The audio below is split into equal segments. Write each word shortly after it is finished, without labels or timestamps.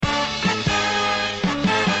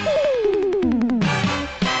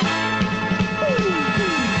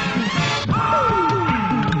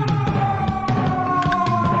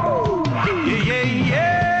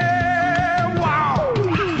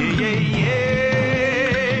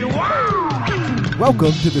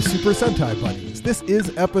Welcome to the Super Sentai Buddies. This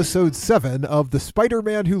is episode 7 of The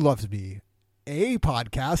Spider-Man Who Loves Me, a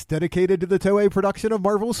podcast dedicated to the Toei production of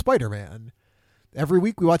Marvel's Spider-Man. Every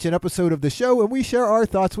week we watch an episode of the show and we share our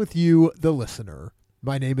thoughts with you, the listener.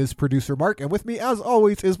 My name is producer Mark, and with me as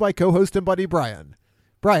always is my co-host and buddy Brian.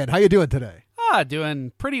 Brian, how you doing today?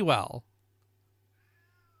 Doing pretty well.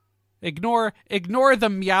 Ignore the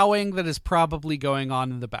meowing that is probably going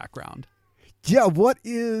on in the background. Yeah, what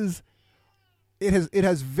is... It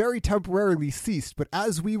has very temporarily ceased, but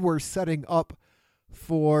as we were setting up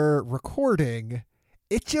for recording,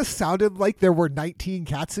 it just sounded like there were 19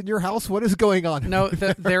 cats in your house. What is going on? No,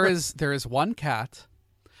 there is one cat.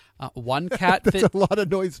 One cat. That's a lot of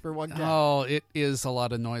noise for one cat. Oh, it is a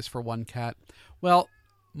lot of noise for one cat. Well,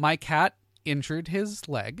 my cat injured his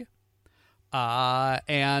leg,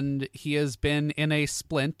 and he has been in a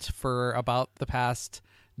splint for about the past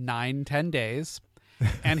 9-10 days.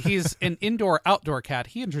 And he's an indoor-outdoor cat.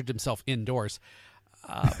 He injured himself indoors.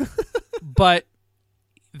 But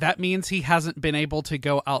that means he hasn't been able to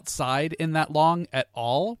go outside in that long at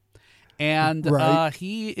all. And right.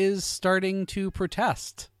 He is starting to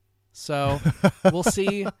protest. So we'll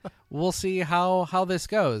see how this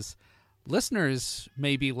goes. Listeners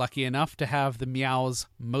may be lucky enough to have the meows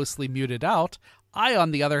mostly muted out. I, on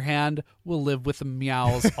the other hand, will live with the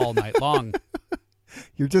meows all night long.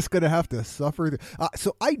 You're just going to have to suffer.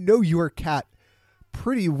 So I know your cat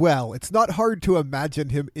pretty well. It's not hard to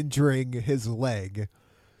imagine him injuring his leg.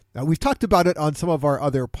 Now, we've talked about it on some of our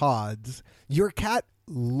other pods. Your cat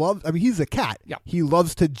loves, he's a cat. Yeah. He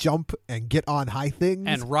loves to jump and get on high things.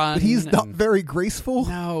 And run. But he's not very graceful.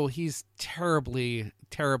 No, he's terribly,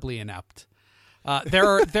 terribly inept.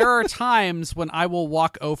 There are times when I will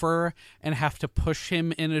walk over and have to push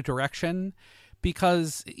him in a direction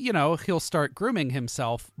because, he'll start grooming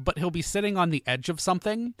himself, but he'll be sitting on the edge of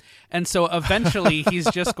something. And so eventually he's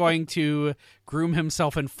just going to groom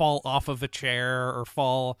himself and fall off of a chair or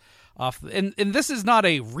fall off. And this is not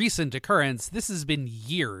a recent occurrence. This has been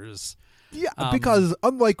years. Yeah, because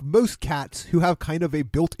unlike most cats who have kind of a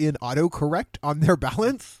built-in autocorrect on their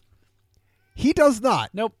balance, he does not.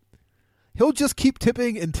 Nope. He'll just keep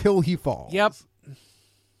tipping until he falls. Yep.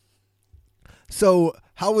 So,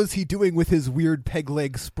 how is he doing with his weird peg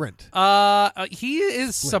leg sprint? He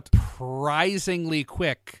is surprisingly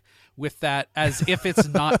quick with that, as if it's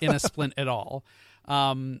not in a splint at all.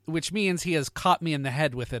 Which means he has caught me in the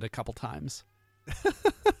head with it a couple times.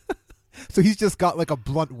 So he's just got like a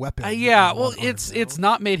blunt weapon. Yeah, well, it's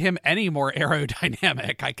not made him any more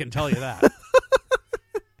aerodynamic, I can tell you that.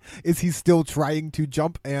 Is he still trying to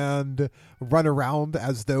jump and run around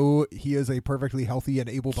as though he is a perfectly healthy and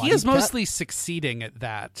able-bodied He is cat? mostly succeeding at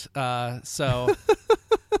that. So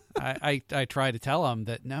I try to tell him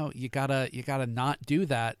that, no, you gotta not do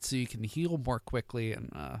that so you can heal more quickly.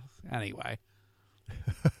 And anyway.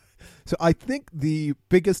 So I think the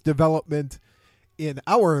biggest development in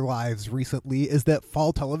our lives recently is that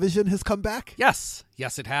fall television has come back. Yes,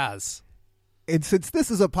 it has. And since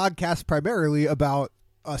this is a podcast primarily about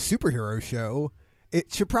a superhero show,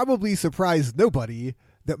 it should probably surprise nobody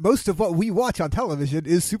that most of what we watch on television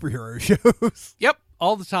is superhero shows. Yep,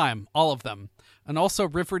 all the time, all of them. And also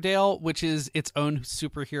Riverdale, which is its own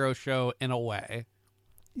superhero show in a way.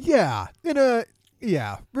 Yeah,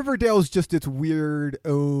 Riverdale's just its weird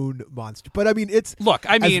own monster. But it's... Look,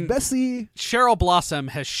 messy. Cheryl Blossom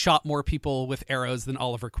has shot more people with arrows than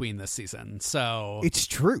Oliver Queen this season, so... It's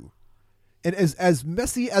true. And as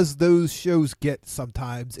messy as those shows get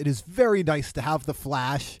sometimes, it is very nice to have the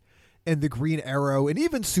Flash and the Green Arrow and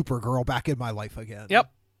even Supergirl back in my life again.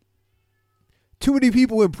 Yep. Too many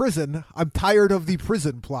people in prison. I'm tired of the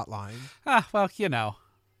prison plotline. Well,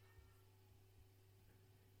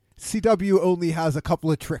 CW only has a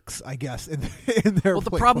couple of tricks, I guess, in their Well, the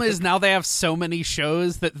playbook. problem is now they have so many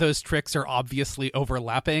shows that those tricks are obviously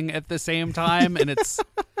overlapping at the same time, and it's...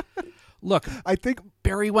 Look, I think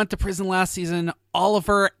Barry went to prison last season.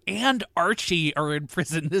 Oliver and Archie are in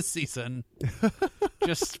prison this season.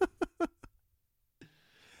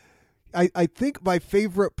 I think my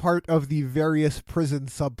favorite part of the various prison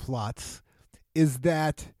subplots is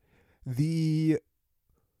that the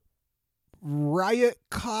riot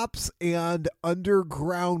cops and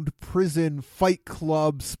underground prison fight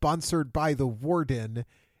club sponsored by the warden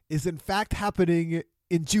is in fact happening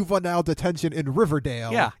in juvenile detention in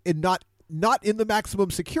Riverdale. Yeah. And not in the maximum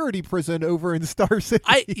security prison over in Star City.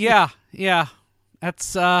 Yeah.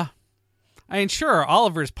 That's sure,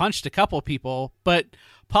 Oliver's punched a couple people, but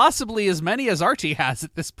possibly as many as Archie has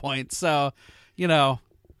at this point. So,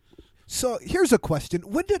 So here's a question.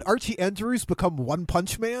 When did Archie Andrews become One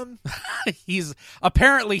Punch Man? He's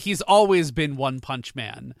always been One Punch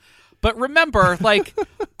Man. But remember, like,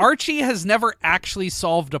 Archie has never actually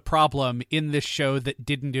solved a problem in this show that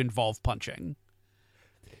didn't involve punching.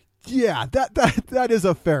 Yeah, that is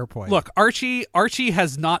a fair point. Look, Archie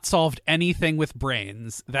has not solved anything with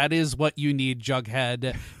brains. That is what you need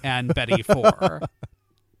Jughead and Betty for.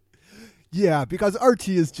 Yeah, because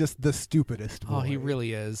Archie is just the stupidest boy. Oh, he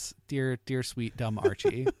really is. Dear sweet dumb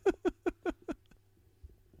Archie.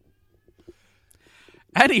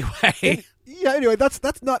 Anyway. Anyway,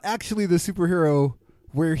 that's not actually the superhero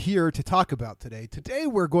we're here to talk about today. Today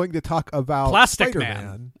we're going to talk about Plastic Spider-Man.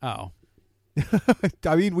 Man. Oh.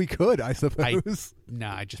 I mean, we could, I suppose.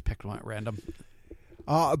 I just picked one at random.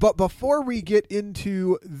 But before we get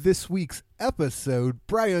into this week's episode,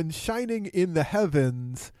 Brian, shining in the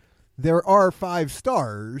heavens, there are 5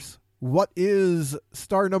 stars. What is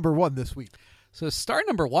star number 1 this week? So star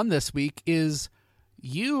number 1 this week is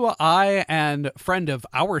you, I, and friend of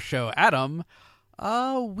our show, Adam.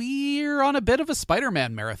 We're on a bit of a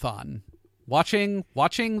Spider-Man marathon. Watching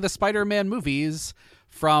the Spider-Man movies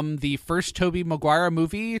from the first Tobey Maguire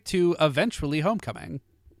movie to eventually Homecoming.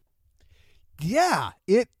 Yeah,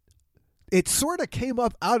 it sort of came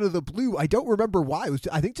up out of the blue. I don't remember why. It was,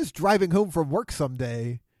 I think, just driving home from work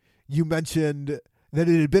someday, you mentioned that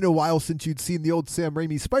it had been a while since you'd seen the old Sam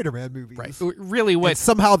Raimi Spider-Man movies. Right. Really, and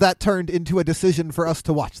somehow that turned into a decision for us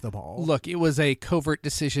to watch them all. Look, it was a covert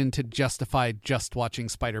decision to justify just watching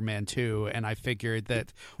Spider-Man 2, and I figured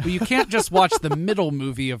that, well, you can't just watch the middle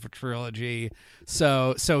movie of a trilogy,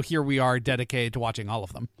 so here we are dedicated to watching all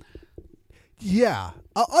of them. Yeah.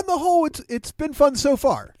 On the whole, it's been fun so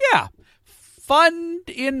far. Yeah. Fun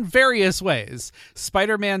in various ways.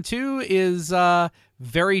 Spider-Man 2 is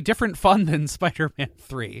very different fun than Spider-Man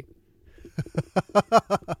 3.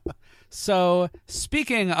 So,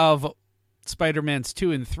 speaking of Spider-Man's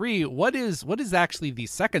 2 and 3, what is actually the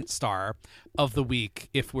second star of the week,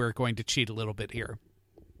 if we're going to cheat a little bit here?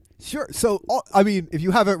 Sure. So, I mean, if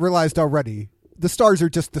you haven't realized already, the stars are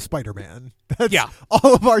just the Spider-Man. Yeah.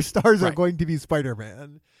 All of our stars are Right. going to be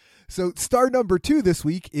Spider-Man. So star number 2 this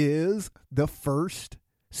week is the first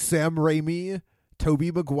Sam Raimi,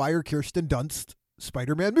 Tobey Maguire, Kirsten Dunst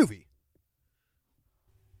Spider-Man movie.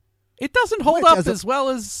 It doesn't hold Which, up as well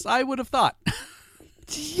as I would have thought.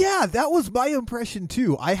 Yeah, that was my impression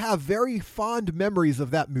too. I have very fond memories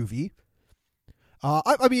of that movie.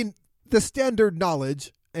 I mean, the standard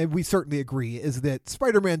knowledge, and we certainly agree, is that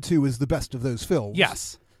Spider-Man 2 is the best of those films.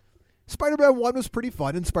 Yes. Spider-Man 1 was pretty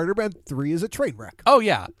fun, and Spider-Man 3 is a train wreck. Oh,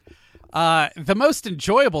 yeah. The most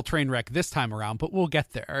enjoyable train wreck this time around, but we'll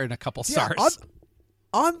get there in a couple stars. Yeah,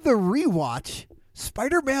 on the rewatch,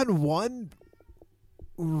 Spider-Man 1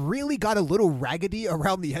 really got a little raggedy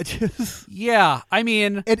around the edges. Yeah, I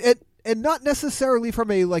mean... And not necessarily from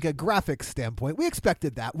a graphics standpoint. We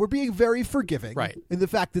expected that. We're being very forgiving right. in the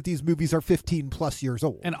fact that these movies are 15 plus years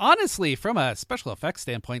old. And honestly, from a special effects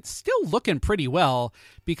standpoint, still looking pretty well,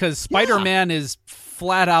 because Spider-Man is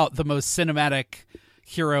flat out the most cinematic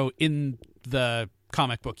hero in the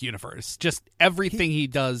comic book universe. Just everything he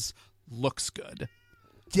does looks good.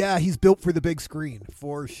 Yeah, he's built for the big screen,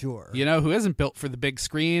 for sure. You know who isn't built for the big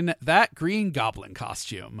screen? That Green Goblin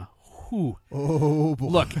costume. Whew. Oh, boy.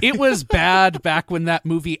 Look, it was bad back when that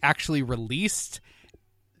movie actually released,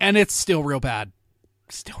 and it's still real bad.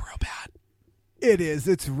 Still real bad. It is.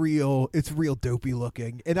 It's real dopey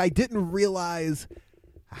looking. And I didn't realize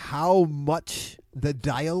how much the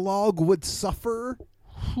dialogue would suffer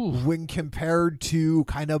when compared to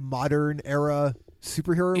kind of modern era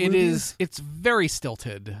superhero movies. It's very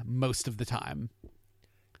stilted most of the time.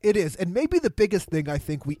 It is. And maybe the biggest thing I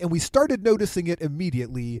think we started noticing it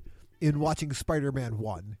immediately in watching Spider-Man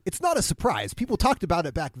 1. It's not a surprise. People talked about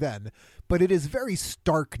it back then, but it is very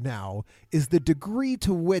stark now, is the degree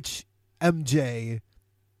to which MJ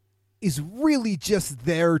is really just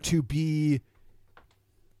there to be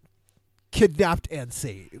kidnapped and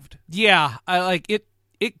saved. Yeah, I like it.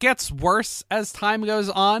 It gets worse as time goes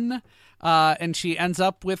on, and she ends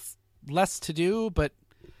up with less to do, but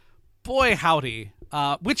boy howdy,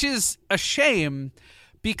 which is a shame,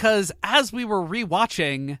 because as we were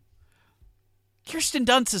rewatching, Kirsten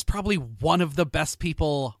Dunst is probably one of the best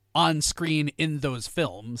people on screen in those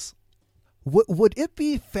films. Would it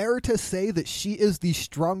be fair to say that she is the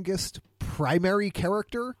strongest primary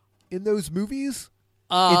character in those movies?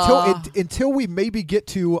 Until we maybe get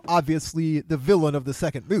to, obviously, the villain of the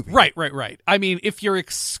second movie. Right. I mean, if you're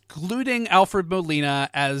excluding Alfred Molina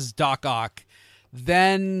as Doc Ock,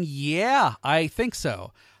 then yeah, I think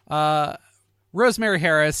so. Rosemary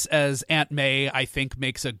Harris as Aunt May, I think,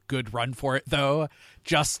 makes a good run for it, though.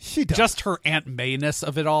 Just her Aunt May-ness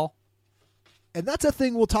of it all. And that's a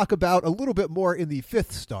thing we'll talk about a little bit more in the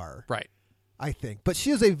fifth star. Right. I think. But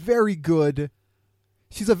she is a very good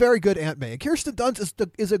Aunt May. And Kirsten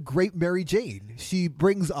Dunst is a great Mary Jane. She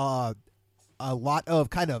brings a lot of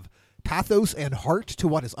kind of pathos and heart to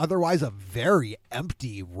what is otherwise a very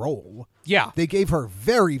empty role. Yeah. They gave her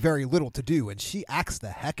very, very little to do, and she acts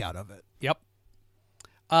the heck out of it. Yep.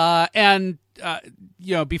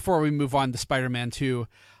 Before we move on to Spider-Man 2,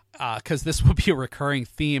 because this will be a recurring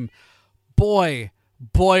theme, boy,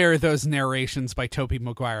 are those narrations by Tobey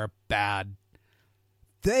Maguire bad.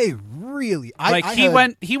 They really...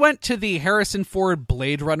 He went to the Harrison Ford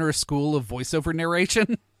Blade Runner School of voiceover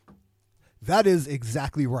narration. That is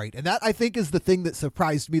exactly right. And that, I think, is the thing that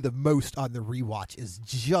surprised me the most on the rewatch, is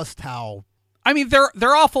just how... I mean,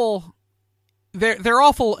 they're awful. They're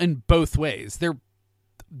awful in both ways. They're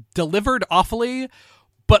delivered awfully,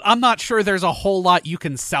 but I'm not sure there's a whole lot you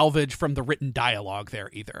can salvage from the written dialogue there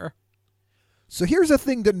either. So here's a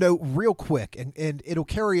thing to note real quick, and it'll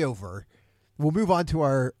carry over. We'll move on to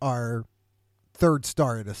our third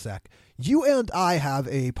star in a sec. You and I have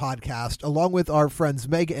a podcast along with our friends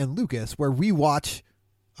Meg and Lucas where we watch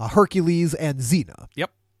Hercules and Xena.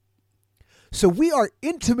 Yep. So we are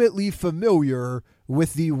intimately familiar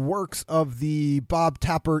with the works of the Bob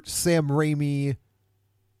Tappert, Sam Raimi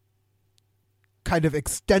kind of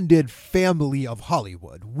extended family of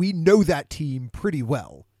Hollywood. We know that team pretty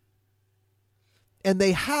well. And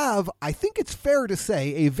they have, I think it's fair to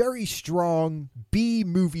say, a very strong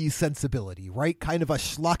B-movie sensibility, right? Kind of a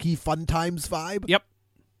schlocky fun times vibe. Yep.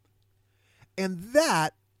 And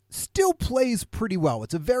that still plays pretty well.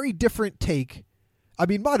 It's a very different take. I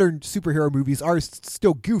mean, modern superhero movies are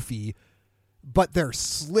still goofy, but they're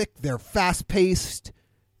slick, they're fast-paced,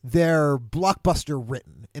 they're blockbuster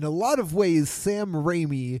written. In a lot of ways, Sam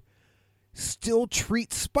Raimi still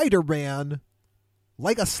treats Spider-Man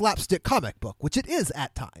like a slapstick comic book, which it is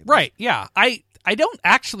at times. Right, yeah. I don't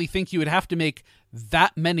actually think you would have to make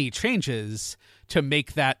that many changes to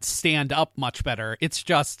make that stand up much better. It's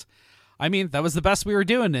just, I mean, that was the best we were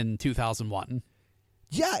doing in 2001.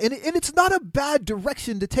 Yeah, and it's not a bad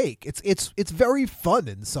direction to take. It's very fun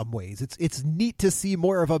in some ways. It's neat to see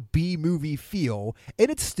more of a B-movie feel, and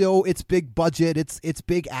it's big budget, it's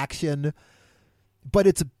big action, but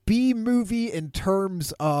it's a B-movie in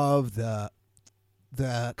terms of the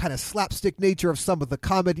kind of slapstick nature of some of the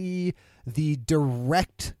comedy, the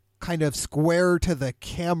direct kind of square to the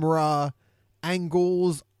camera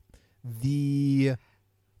angles, the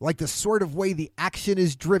sort of way the action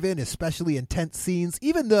is driven, especially in tense scenes,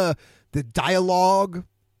 even the dialogue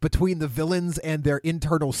between the villains and their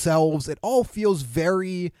internal selves. It all feels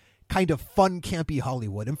very kind of fun, campy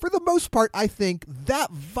Hollywood. And for the most part, I think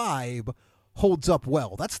that vibe holds up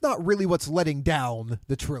well. That's not really what's letting down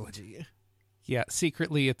the trilogy. Yeah,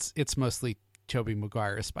 secretly, it's mostly Tobey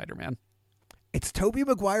Maguire as Spider-Man. It's Tobey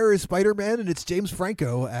Maguire as Spider-Man, and it's James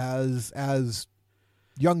Franco as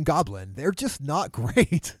Young Goblin. They're just not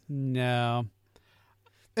great. No.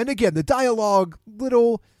 And again, the dialogue,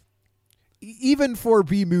 even for a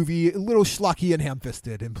B-movie, a little schlocky and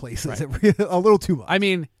ham-fisted in places. Right. A little too much. I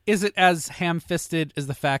mean, is it as ham-fisted as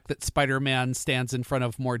the fact that Spider-Man stands in front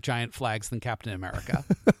of more giant flags than Captain America?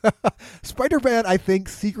 Spider-Man, I think,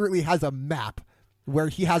 secretly has a map where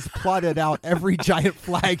he has plotted out every giant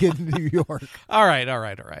flag in New York. All right.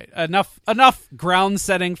 Enough ground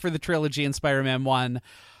setting for the trilogy in Spider-Man 1.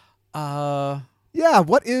 Yeah,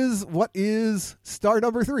 what is star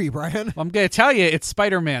number 3, Brian? Well, I'm going to tell you, it's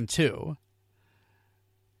Spider-Man 2.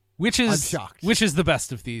 Which is, I'm shocked. Which is the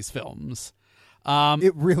best of these films.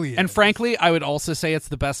 It really is. And frankly, I would also say it's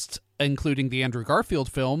the best, including the Andrew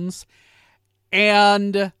Garfield films.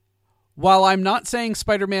 And while I'm not saying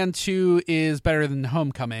Spider-Man 2 is better than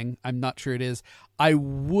Homecoming, I'm not sure it is, I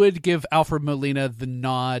would give Alfred Molina the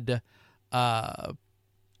nod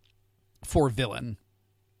for villain.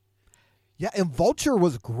 Yeah, and Vulture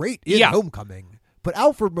was great in Homecoming, but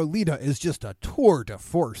Alfred Molina is just a tour de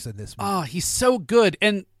force in this movie. Oh, he's so good.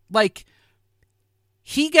 And,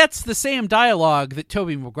 he gets the same dialogue that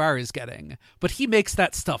Tobey Maguire is getting, but he makes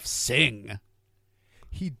that stuff sing.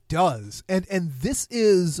 He does. And this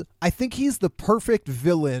is, I think he's the perfect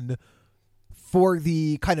villain for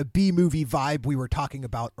the kind of B-movie vibe we were talking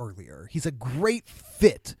about earlier. He's a great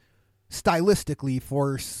fit stylistically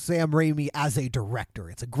for Sam Raimi as a director.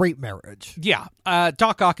 It's a great marriage. Yeah.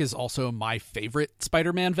 Doc Ock is also my favorite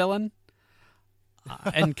Spider-Man villain.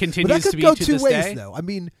 And continues to be to this day. But that could go two ways, though. I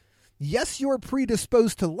mean, yes, you're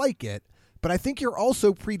predisposed to like it, but I think you're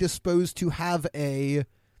also predisposed to have a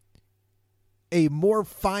a more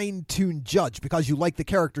fine-tuned judge because you like the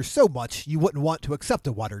character so much you wouldn't want to accept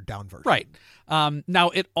a watered-down version. Right. Now,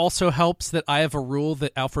 it also helps that I have a rule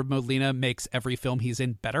that Alfred Molina makes every film he's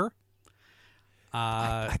in better.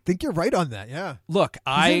 I think you're right on that, yeah. Look,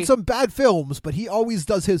 He's in some bad films, but he always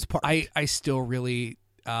does his part. I still really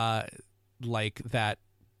like that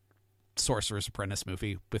Sorcerer's Apprentice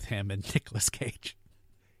movie with him and Nicolas Cage.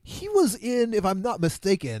 He was in, if I'm not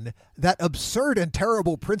mistaken, that absurd and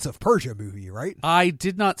terrible Prince of Persia movie, right? I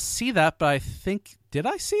did not see that, but I think... Did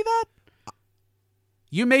I see that?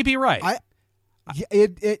 You may be right.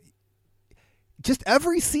 Just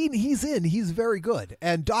every scene he's in, he's very good.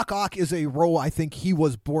 And Doc Ock is a role I think he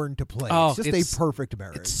was born to play. Oh, it's just a perfect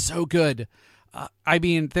marriage. It's so good. I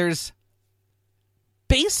mean, there's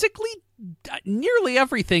basically nearly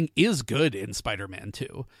everything is good in Spider-Man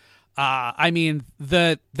 2. I mean,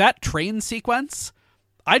 that train sequence,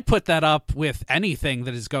 I'd put that up with anything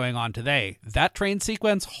that is going on today. That train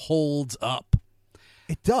sequence holds up.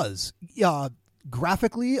 It does.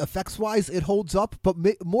 Graphically, effects-wise, it holds up. But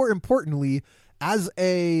more importantly, as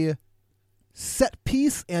a set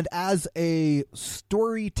piece and as a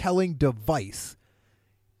storytelling device,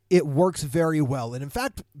 it works very well. And in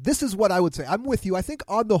fact, this is what I would say. I'm with you. I think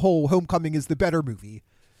on the whole, Homecoming is the better movie.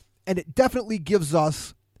 And it definitely gives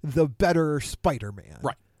us the better Spider-Man.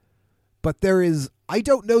 Right. But I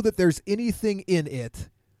don't know that there's anything in it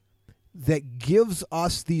that gives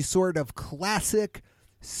us the sort of classic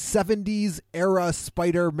 70s era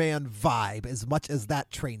Spider-Man vibe as much as that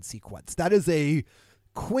train sequence. That is a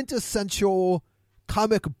quintessential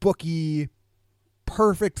comic booky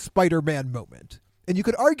perfect Spider-Man moment. And you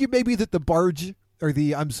could argue maybe that the barge or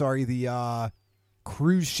the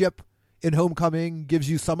cruise ship in Homecoming gives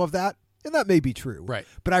you some of that. And that may be true. Right.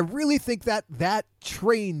 But I really think that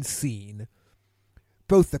train scene,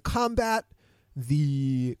 both the combat,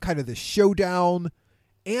 the kind of the showdown,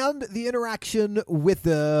 and the interaction with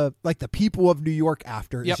the people of New York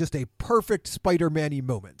after is just a perfect Spider-Man-y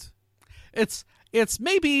moment. It's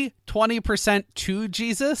maybe 20% to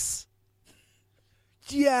Jesus.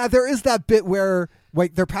 Yeah, there is that bit where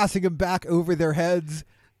they're passing him back over their heads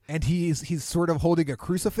and he's sort of holding a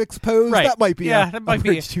crucifix pose. Right. That might be a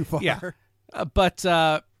bridge too far. Yeah. But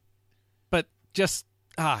just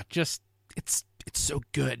it's so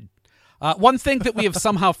good. One thing that we have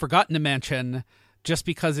somehow forgotten to mention, just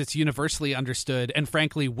because it's universally understood and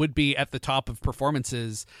frankly would be at the top of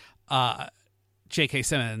performances, J.K.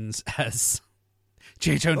 Simmons as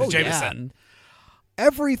J. Jonah Jameson. Yeah.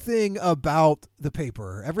 Everything about the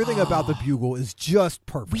paper, everything about the Bugle is just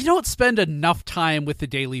perfect. We don't spend enough time with the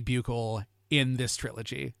Daily Bugle in this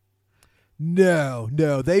trilogy. No.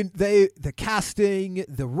 The casting,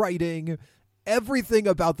 the writing, everything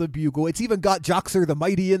about the Bugle. It's even got Joxer the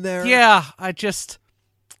Mighty in there. Yeah, I just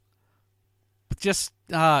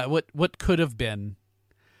what could have been,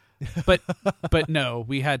 but no,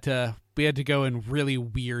 we had to go in really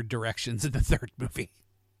weird directions in the third movie.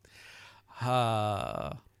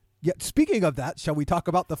 Yeah. Speaking of that, shall we talk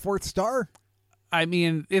about the fourth star? I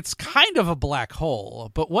mean, it's kind of a black hole,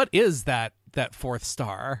 but what is that fourth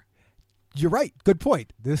star? You're right. Good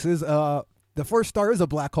point. This is the fourth star is a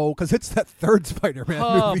black hole because it's that third Spider-Man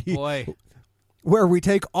movie. Oh boy, where we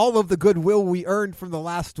take all of the goodwill we earned from the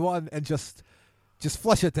last one and just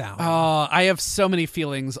flush it down. I have so many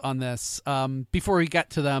feelings on this. Before we get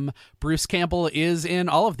to them, Bruce Campbell is in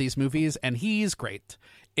all of these movies, and he's great.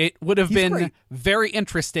 It would have been very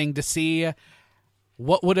interesting to see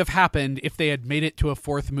what would have happened if they had made it to a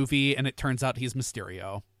fourth movie and it turns out he's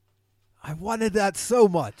Mysterio. I wanted that so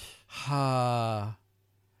much. But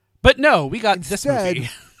no, we got this movie.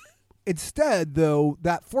 Instead, though,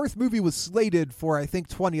 that fourth movie was slated for, I think,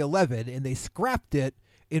 2011, and they scrapped it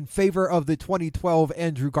in favor of the 2012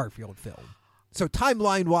 Andrew Garfield film. So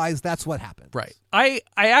timeline-wise, that's what happened. Right. I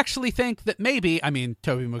actually think that maybe, I mean,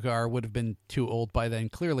 Tobey Maguire would have been too old by then,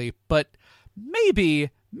 clearly, but maybe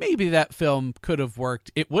that film could have worked.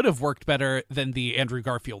 It would have worked better than the Andrew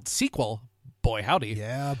Garfield sequel. Boy, howdy.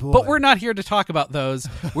 Yeah, boy. But we're not here to talk about those.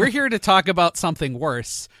 We're here to talk about something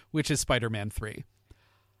worse, which is Spider-Man 3.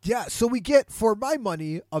 Yeah, so we get, for my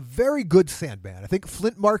money, a very good Sandman. I think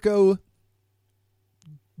Flint Marko,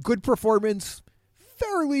 good performance,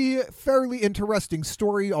 fairly interesting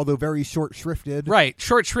story, although very short-shrifted. Right,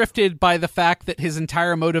 short-shrifted by the fact that his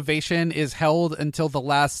entire motivation is held until the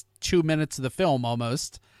last 2 minutes of the film,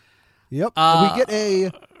 almost. Yep, we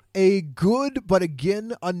get a good, but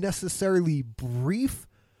again, unnecessarily brief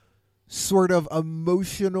sort of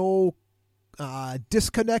emotional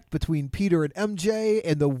disconnect between Peter and MJ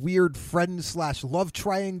and the weird friend/love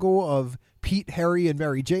triangle of Pete, Harry, and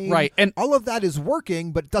Mary Jane. Right, and all of that is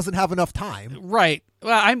working, but doesn't have enough time. Right.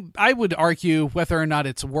 Well, I would argue whether or not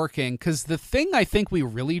it's working, because the thing I think we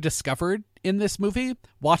really discovered in this movie,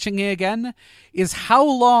 watching it again, is how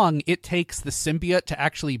long it takes the symbiote to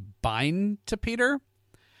actually bind to Peter.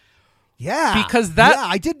 Yeah. Because that... Yeah,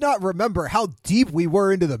 I did not remember how deep we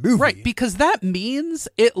were into the movie. Right, because that means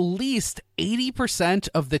at least 80%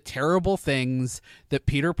 of the terrible things that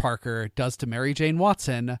Peter Parker does to Mary Jane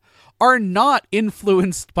Watson are not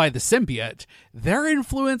influenced by the symbiote. They're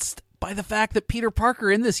influenced by the fact that Peter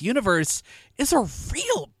Parker in this universe is a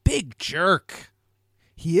real big jerk.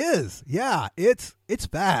 He is. Yeah, it's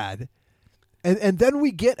bad. And then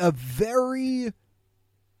we get a very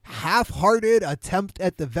half-hearted attempt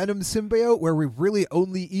at the Venom symbiote where we really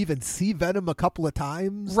only even see Venom a couple of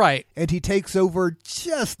times. Right. And he takes over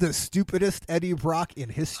just the stupidest Eddie Brock in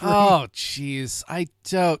history. Oh, jeez. I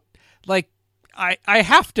don't... Like, I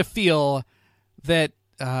have to feel that,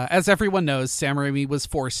 as everyone knows, Sam Raimi was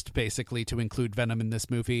forced, basically, to include Venom in this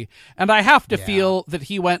movie. And I have to feel that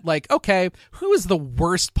he went like, okay, who is the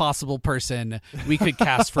worst possible person we could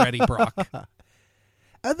cast for Eddie Brock?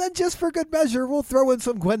 And then just for good measure, we'll throw in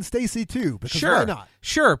some Gwen Stacy too, because why not?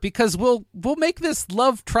 Sure, because we'll make this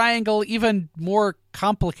love triangle even more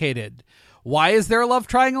complicated. Why is there a love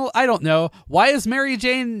triangle? I don't know. Why is Mary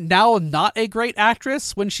Jane now not a great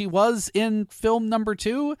actress when she was in film number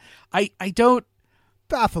 2? I don't...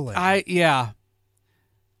 Baffling. Yeah.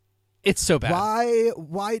 It's so bad.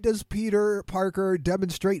 Why does Peter Parker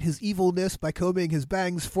demonstrate his evilness by combing his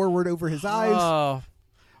bangs forward over his eyes? Oh.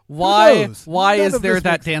 Why None is of there this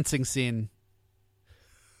that dancing scene?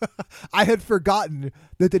 I had forgotten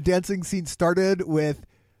that the dancing scene started with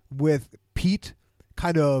Pete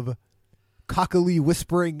kind of cockily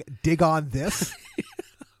whispering, "Dig on this."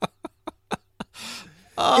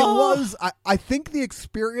 Oh. It was, I think, the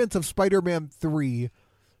experience of Spider-Man 3,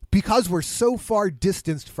 because we're so far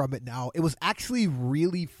distanced from it now, it was actually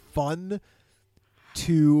really fun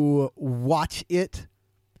to watch it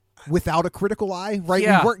without a critical eye, right?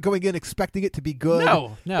 Yeah. We weren't going in expecting it to be good.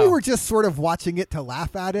 No. We were just sort of watching it to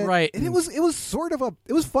laugh at it. Right. And it was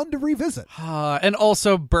fun to revisit. And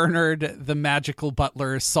also Bernard, the magical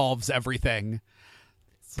butler, solves everything.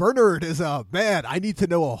 Bernard is man, I need to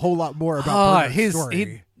know a whole lot more about Bernard's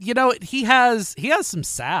story. He has some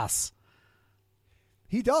sass.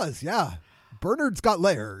 He does, yeah. Bernard's got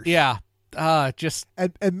layers. Yeah.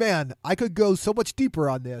 And man, I could go so much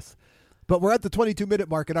deeper on this. But we're at the 22-minute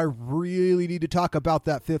mark, and I really need to talk about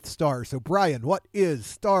that 5th star. So, Brian, what is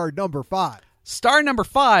star number 5? Star number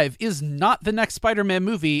 5 is not the next Spider-Man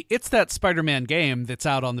movie. It's that Spider-Man game that's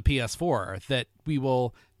out on the PS4 that we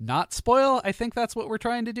will not spoil. I think that's what we're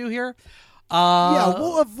trying to do here. Yeah,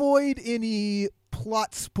 we'll avoid any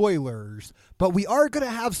plot spoilers, but we are going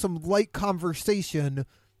to have some light conversation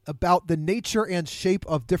about the nature and shape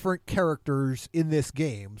of different characters in this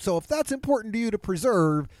game. So if that's important to you to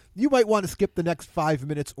preserve, you might want to skip the next 5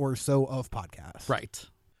 minutes or so of podcast. Right.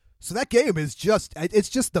 So that game is just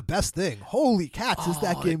the best thing. Holy cats, is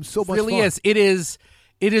that game so much fun. It really is. It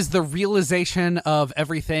is the realization of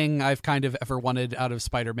everything I've kind of ever wanted out of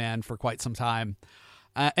Spider-Man for quite some time.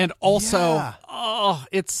 And also,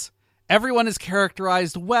 everyone is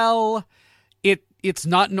characterized well. It's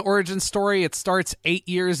not an origin story. It starts 8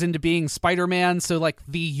 years into being Spider-Man, so like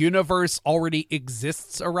the universe already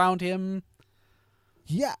exists around him.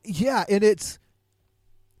 Yeah, and it's...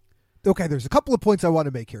 Okay, there's a couple of points I want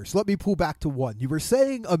to make here, so let me pull back to one. You were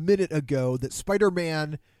saying a minute ago that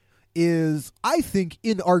Spider-Man is, I think,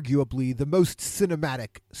 inarguably the most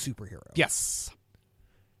cinematic superhero. Yes.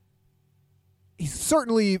 He's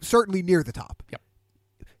certainly near the top. Yep.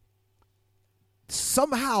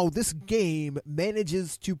 Somehow this game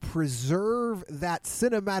manages to preserve that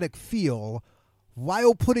cinematic feel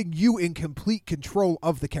while putting you in complete control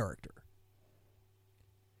of the character.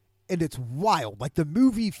 And it's wild. Like the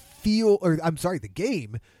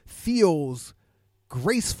game feels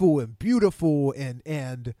graceful and beautiful,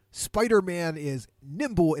 and Spider-Man is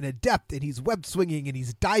nimble and adept, and he's web swinging and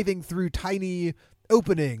he's diving through tiny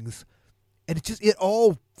openings, and it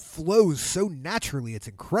all flows so naturally. It's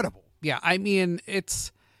incredible. Yeah, I mean,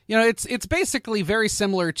 it's basically very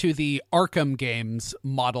similar to the Arkham games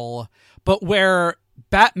model, but where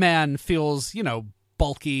Batman feels,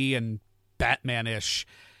 bulky and Batman-ish.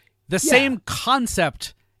 The same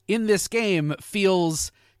concept in this game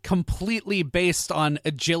feels completely based on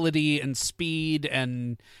agility and speed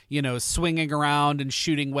and, swinging around and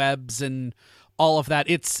shooting webs and all of that.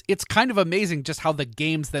 It's kind of amazing just how the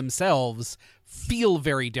games themselves feel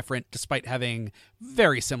very different despite having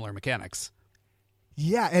very similar mechanics.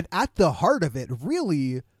 Yeah, and at the heart of it,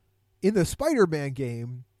 really, in the Spider-Man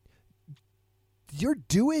game, you're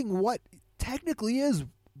doing what technically is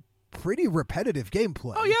pretty repetitive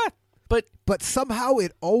gameplay. Oh yeah, but somehow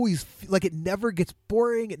it always it never gets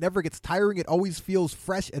boring, it never gets tiring, it always feels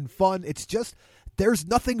fresh and fun. It's just there's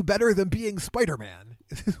nothing better than being Spider-Man.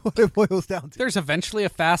 Is what it boils down to. there's eventually a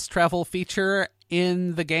fast travel feature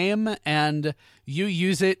in the game, and you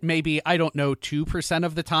use it maybe, I don't know, 2%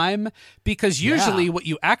 of the time, because usually what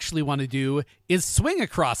you actually want to do is swing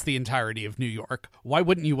across the entirety of New York. Why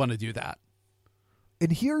wouldn't you want to do that?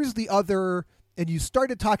 And here's the other, and you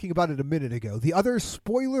started talking about it a minute ago, the other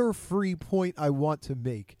spoiler-free point I want to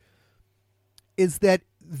make is that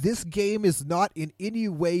this game is not in any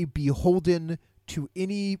way beholden to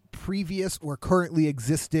any previous or currently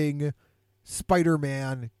existing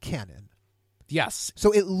Spider-Man canon. Yes.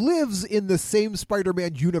 So it lives in the same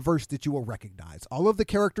Spider-Man universe that you will recognize. All of the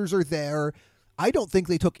characters are there. I don't think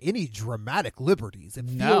they took any dramatic liberties. It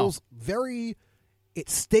feels it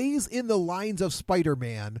stays in the lines of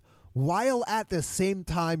Spider-Man while at the same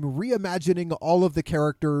time reimagining all of the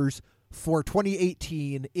characters for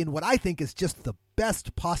 2018 in what I think is just the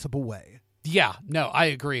best possible way. Yeah, no, I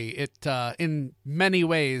agree. It in many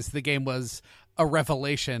ways the game was a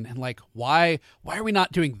revelation, and why are we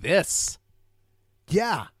not doing this?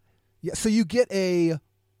 Yeah. So you get a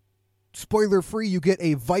spoiler-free. You get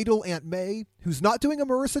a vital Aunt May who's not doing a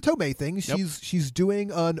Marissa Tomei thing. She's doing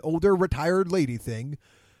an older retired lady thing,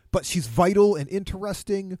 but she's vital and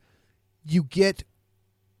interesting. You get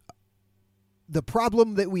the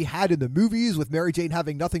problem that we had in the movies with Mary Jane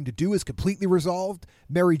having nothing to do is completely resolved.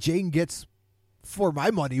 Mary Jane gets, for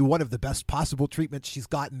my money, one of the best possible treatments she's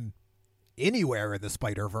gotten anywhere in the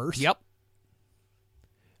Spider-Verse. Yep.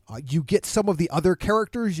 You get some of the other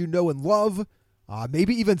characters you know and love,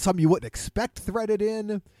 maybe even some you wouldn't expect threaded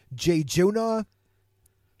in. J. Jonah.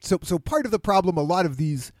 So part of the problem a lot of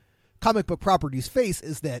these comic book properties face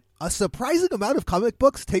is that a surprising amount of comic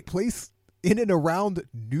books take place in and around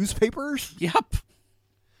newspapers. Yep.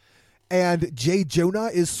 And J. Jonah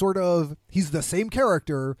is he's the same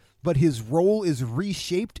character, but his role is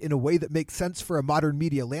reshaped in a way that makes sense for a modern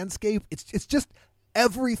media landscape. It's just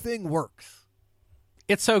everything works.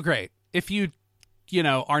 It's so great. If you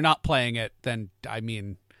are not playing it, then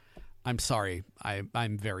I'm sorry.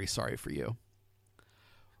 I'm very sorry for you.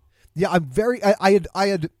 Yeah, I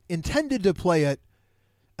had intended to play it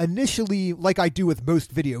initially like I do with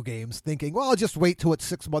most video games, thinking, well, I'll just wait till it's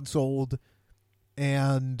 6 months old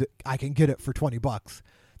and I can get it for $20.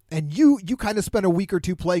 And you kind of spent a week or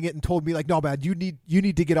two playing it and told me no, man, you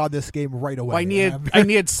need to get on this game right away. I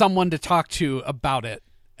needed someone to talk to about it,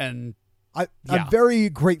 and I'm very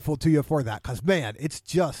grateful to you for that, because man, it's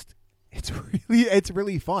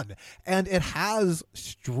really fun, and it has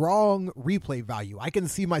strong replay value. I can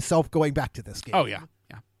see myself going back to this game. Oh yeah.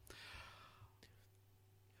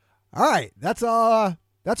 All right, that's a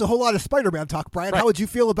whole lot of Spider-Man talk, Brian. Right. How would you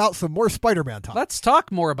feel about some more Spider-Man talk? Let's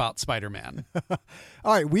talk more about Spider-Man. All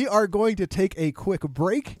right, we are going to take a quick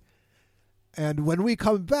break, and when we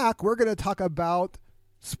come back, we're going to talk about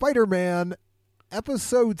Spider-Man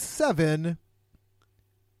Episode 7,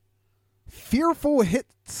 Fearful Hit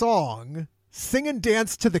Song, Sing and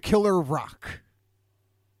Dance to the Killer Rock.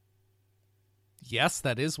 Yes,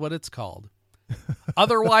 that is what it's called.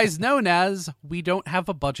 Otherwise known as We Don't Have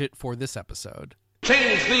a Budget for This Episode.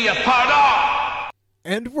 Change the apart.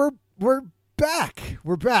 And we're back.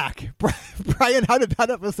 We're back. Brian, how did that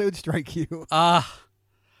episode strike you? Well,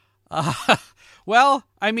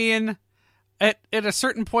 at a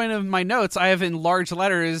certain point of my notes, I have in large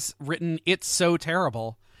letters written, "It's so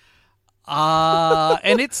terrible."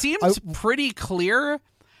 And it seems pretty clear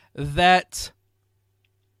that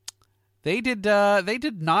they did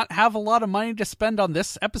not have a lot of money to spend on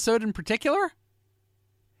this episode in particular.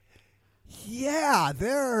 Yeah,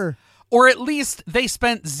 or at least they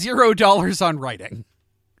spent $0 on writing.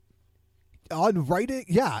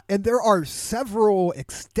 Yeah, and there are several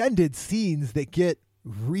extended scenes that get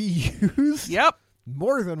reused. Yep.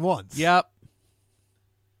 More than once. Yep.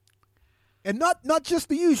 And not just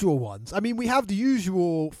the usual ones. We have the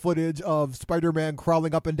usual footage of Spider-Man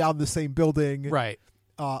crawling up and down the same building. Right.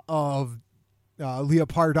 Of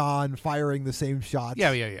Leopardon firing the same shots.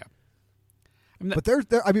 Yeah. But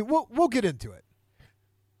we'll get into it.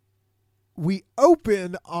 We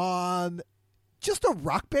open on just a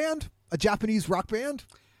rock band, a Japanese rock band.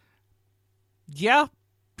 Yeah.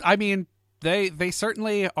 They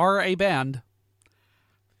certainly are a band.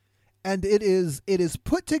 And it is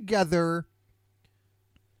put together.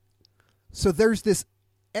 So there's this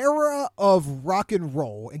era of rock and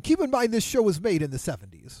roll. And keep in mind, this show was made in the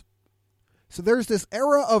 70s. So there's this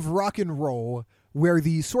era of rock and roll where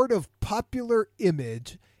the sort of popular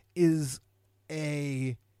image is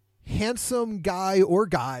a handsome guy or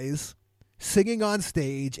guys singing on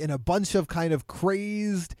stage and a bunch of kind of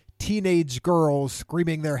crazed teenage girls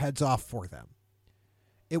screaming their heads off for them.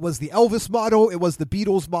 It was the Elvis model, it was the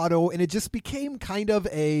Beatles model, and it just became kind of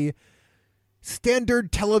a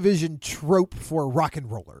standard television trope for rock and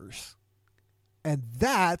rollers. And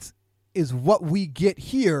that is what we get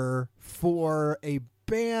here for a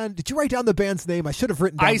band. Did you write down the band's name? I should have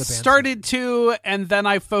written down the band's name. I started to, and then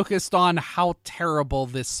I focused on how terrible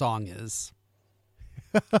this song is.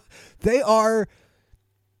 They're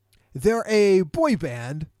a boy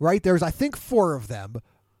band, right? There's, I think, 4 of them.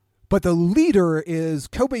 But the leader is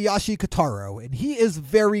Kobayashi Kitaro, and he is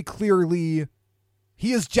very clearly,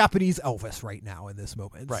 he is Japanese Elvis right now in this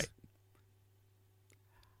moment. Right.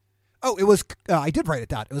 Oh, it was, I did write it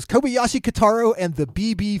down. It was Kobayashi Kitaro and the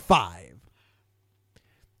BB5.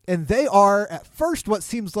 And they are at first what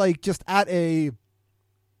seems like just at a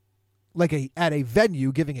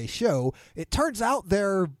venue giving a show. It turns out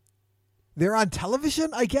they're on television,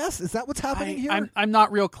 I guess. Is that what's happening here? I'm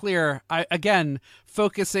not real clear. Again,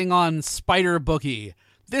 focusing on Spider Boogie.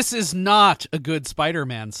 This is not a good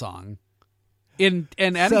Spider-Man song in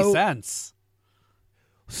any sense.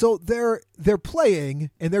 So they're playing,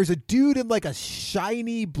 and there's a dude in like a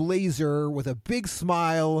shiny blazer with a big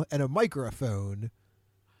smile and a microphone.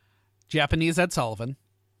 Japanese Ed Sullivan.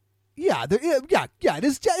 Yeah, it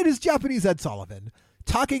is Japanese Ed Sullivan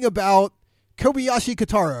talking about Kobayashi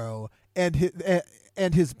Kitaro and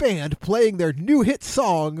his band playing their new hit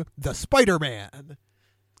song, The Spider-Man.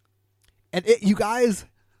 And you guys,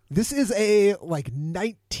 this is a like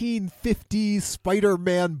 1950s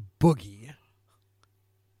Spider-Man boogie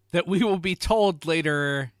that we will be told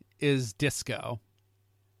later is disco.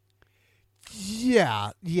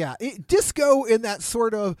 Yeah. Disco in that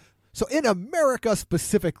sort of, so in America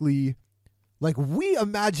specifically, like we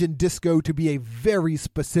imagine disco to be a very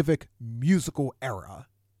specific musical era.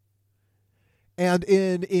 And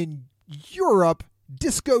in Europe,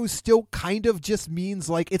 disco still kind of just means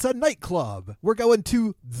like it's a nightclub. We're going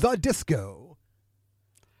to the disco.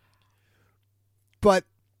 But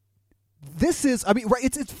this is, I mean, right,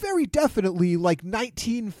 it's very definitely like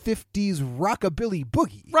 1950s rockabilly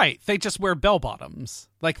boogie. Right. They just wear bell bottoms.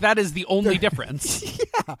 Like that is the only difference.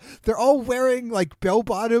 Yeah. They're all wearing like bell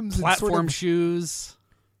bottoms and platform shoes.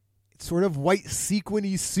 Sort of white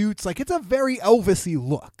sequiny suits. Like it's a very Elvis-y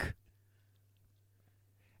look.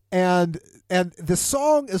 And the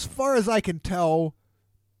song, as far as I can tell,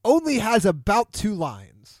 only has about 2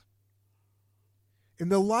 lines.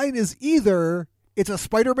 And the line is either it's a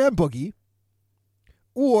Spider-Man boogie,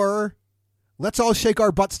 or let's all shake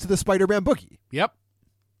our butts to the Spider-Man boogie. Yep.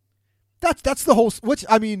 That's the whole, which,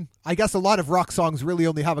 I mean, I guess a lot of rock songs really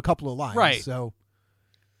only have a couple of lines. Right. So,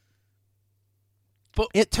 but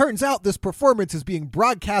it turns out this performance is being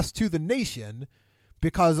broadcast to the nation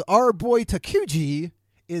because our boy Takuji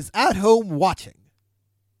is at home watching.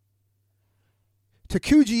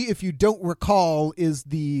 Takuji, if you don't recall, is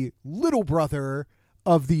the little brother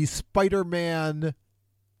of the Spider-Man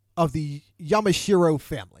of the Yamashiro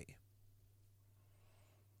family.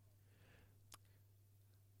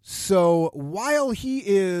 So while he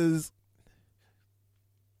is,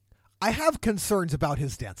 I have concerns about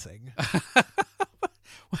his dancing.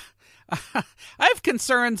 I have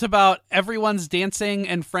concerns about everyone's dancing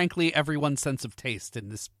and, frankly, everyone's sense of taste in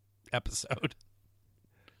this episode.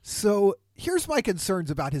 So here's my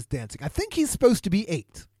concerns about his dancing. I think he's supposed to be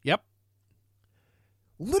 8. Yep.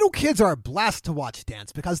 Little kids are a blast to watch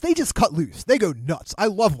dance because they just cut loose. They go nuts. I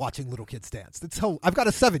love watching little kids dance. I've got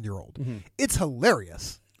a 7-year-old. Mm-hmm. It's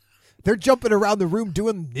hilarious. They're jumping around the room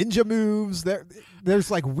doing ninja moves.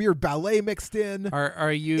 There's like weird ballet mixed in.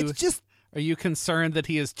 Are you concerned that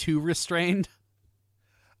he is too restrained?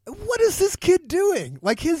 What is this kid doing?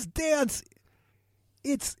 Like his dance,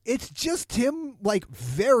 it's just him like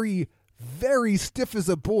very, very stiff as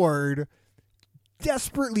a board,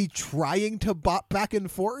 desperately trying to bop back and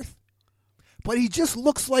forth. But he just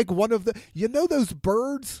looks like one of the, those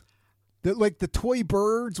birds that like the toy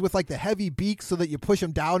birds with like the heavy beaks so that you push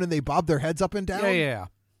them down and they bob their heads up and down. Yeah.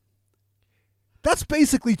 That's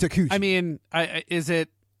basically Takuji. I mean, is it,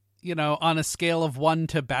 on a scale of 1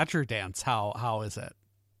 to Badger Dance, how is it?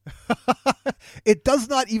 It does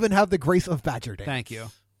not even have the grace of Badger Dance. Thank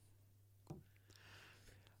you.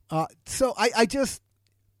 So I just,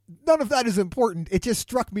 none of that is important. It just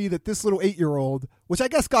struck me that this little 8-year-old, which I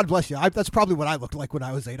guess God bless you, that's probably what I looked like when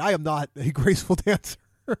I was 8. I am not a graceful dancer.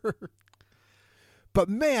 But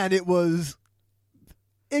man, it was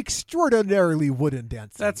extraordinarily wooden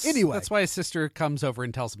dancing. Anyway, that's why his sister comes over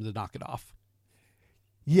and tells him to knock it off.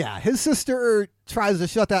 Yeah, his sister tries to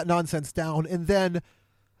shut that nonsense down, and then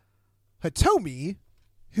Hitomi,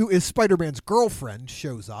 who is Spider-Man's girlfriend,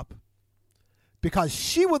 shows up because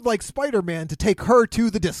she would like Spider-Man to take her to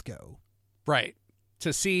the disco. Right.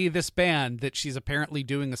 To see this band that she's apparently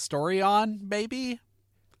doing a story on, maybe?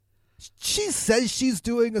 She says she's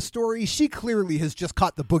doing a story. She clearly has just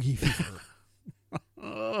caught the boogie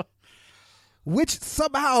fever. Which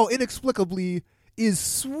somehow, inexplicably, is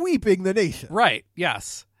sweeping the nation. Right,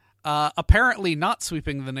 yes. Apparently not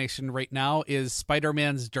sweeping the nation right now is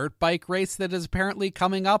Spider-Man's dirt bike race that is apparently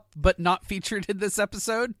coming up, but not featured in this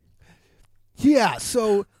episode. Yeah,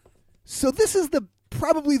 so this is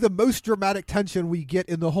probably the most dramatic tension we get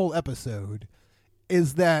in the whole episode,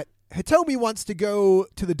 is that Hitomi wants to go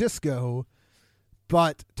to the disco,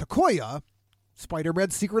 but Takoya,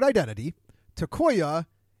 Spider-Man's secret identity, Takoya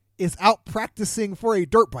is out practicing for a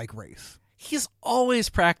dirt bike race. He's always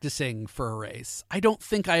practicing for a race. I don't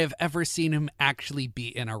think I have ever seen him actually be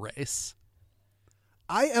in a race.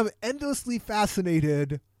 I am endlessly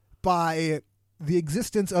fascinated by the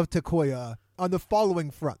existence of Takoya on the following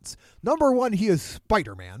fronts. Number one, he is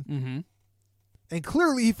Spider-Man. Mm-hmm. And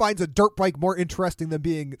clearly he finds a dirt bike more interesting than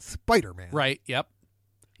being Spider-Man. Right, yep.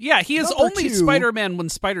 Yeah, he is Number only two, Spider-Man when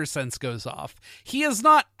Spider Sense goes off. He is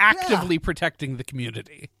not actively protecting the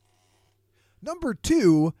community. Number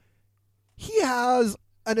two, he has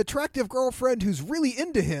an attractive girlfriend who's really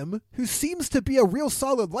into him, who seems to be a real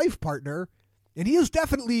solid life partner, and he is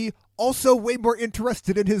definitely also way more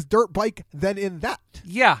interested in his dirt bike than in that.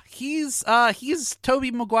 Yeah, he's Tobey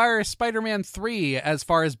Maguire's Spider-Man 3 as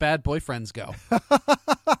far as bad boyfriends go.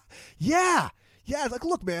 Yeah, like,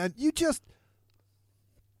 look, man, you just...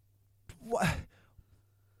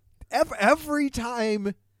 Every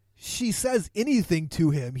time she says anything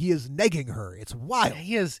to him, he is negging her. It's wild.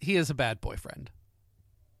 He is a bad boyfriend.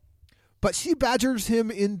 But she badgers him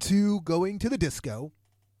into going to the disco.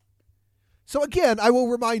 So again, I will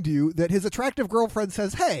remind you that his attractive girlfriend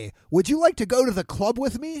says, "Hey, would you like to go to the club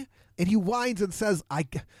with me?" And he whines and says, I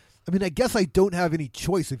guess I don't have any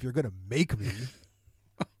choice if you're going to make me.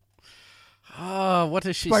 Oh, what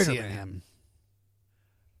does she see in him?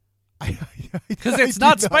 Because I it's do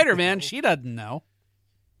not Spider-Man. know. She doesn't know.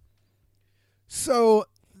 So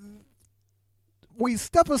we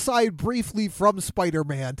step aside briefly from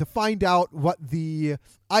Spider-Man to find out what the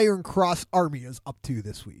Iron Cross Army is up to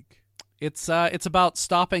this week. It's about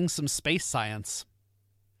stopping some space science.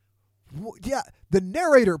 Yeah, the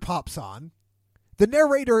narrator pops on. The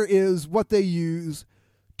narrator is what they use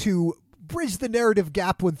to bridge the narrative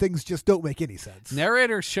gap when things just don't make any sense.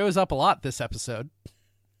 Narrator shows up a lot this episode.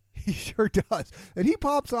 He sure does. And he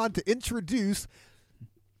pops on to introduce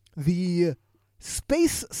the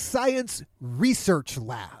Space Science Research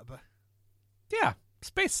Lab. Yeah,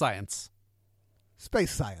 space science.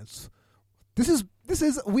 Space science. This is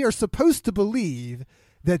we are supposed to believe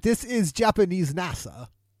that this is Japanese NASA.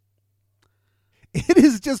 It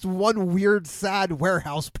is just one weird, sad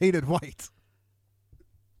warehouse painted white.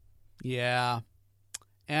 Yeah.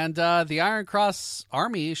 And the Iron Cross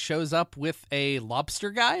Army shows up with a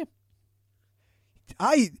lobster guy.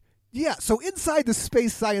 So inside the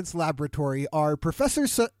Space Science Laboratory are Professor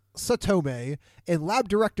Satome and Lab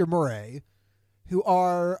Director Murray, who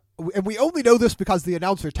are, and we only know this because the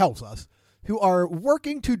announcer tells us, who are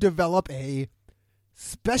working to develop a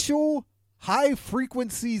special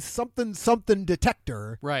high-frequency something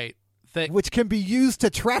detector. Right. Which can be used to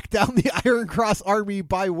track down the Iron Cross Army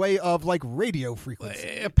by way of, like, radio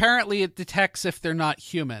frequency. Apparently it detects if they're not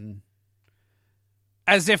human.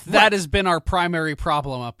 As if that has been our primary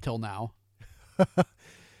problem up till now.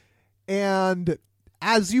 And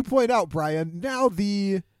as you point out, Brian, now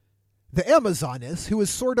the Amazoness, who is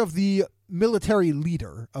sort of the military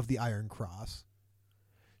leader of the Iron Cross,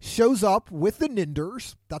 shows up with the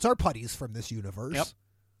Ninders. That's our putties from this universe. Yep.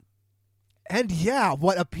 And yeah,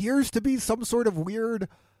 what appears to be some sort of weird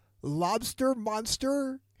lobster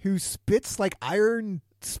monster who spits like iron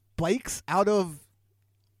spikes out of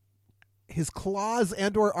his claws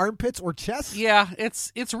and or armpits or chest. Yeah,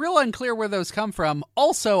 it's real unclear where those come from.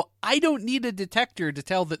 Also, I don't need a detector to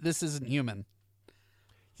tell that this isn't human.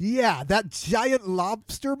 Yeah, that giant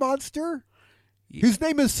lobster monster, whose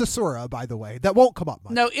name is Sasura, by the way. That won't come up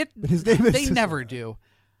much. No, his name is they Sasura. never do.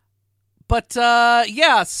 But,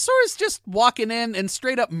 yeah, Sasura's just walking in and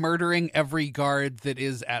straight up murdering every guard that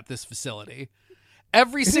is at this facility.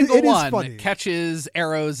 Every single one catches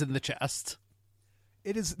arrows in the chest.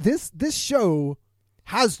 It is this show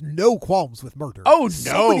has no qualms with murder. Oh, no.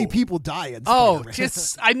 So many people die in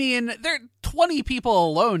Spider-Man. 20 people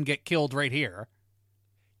alone get killed right here.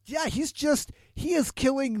 Yeah, he's just he is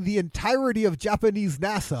killing the entirety of Japanese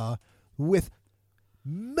NASA with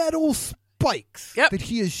metal spikes that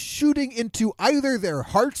he is shooting into either their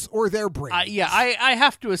hearts or their brains. I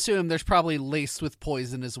have to assume there's probably laced with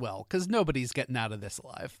poison as well, because nobody's getting out of this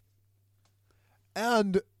alive.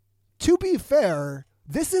 And to be fair,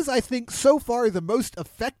 this is, I think, so far the most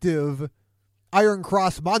effective Iron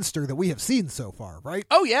Cross monster that we have seen so far, right?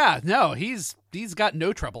 Oh yeah, no, he's got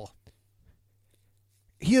no trouble.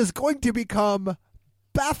 He is going to become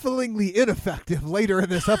bafflingly ineffective later in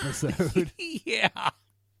this episode. Yeah.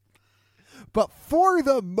 But for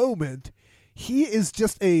the moment, he is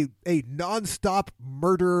just a nonstop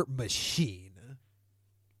murder machine.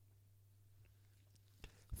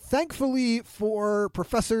 Thankfully for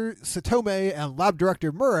Professor Satome and Lab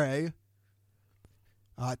Director Murray,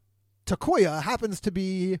 Takoya happens to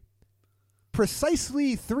be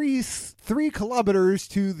precisely 3 kilometers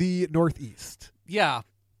to the northeast. Yeah.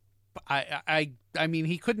 I mean,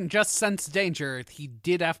 he couldn't just sense danger. He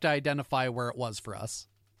did have to identify where it was for us.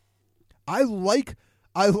 I like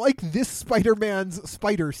this Spider-Man's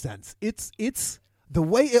spider sense. It's the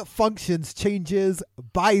way it functions changes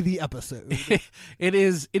by the episode. It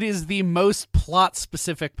is the most plot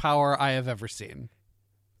specific power I have ever seen.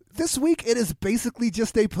 This week it is basically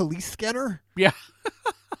just a police scanner. Yeah.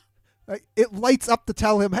 It lights up to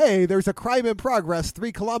tell him, hey, there's a crime in progress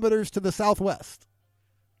 3 kilometers to the southwest.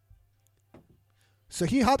 So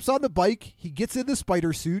he hops on the bike, he gets in the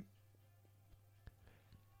spider suit,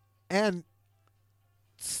 and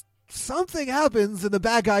something happens and the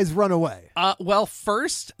bad guys run away. Well,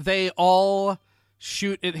 first they all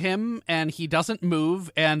shoot at him and he doesn't move,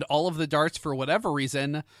 and all of the darts, for whatever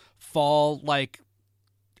reason, fall like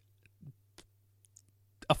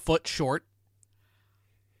a foot short.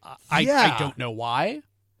 I don't know why.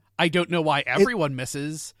 I don't know why everyone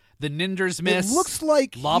misses. The Ninders miss. It looks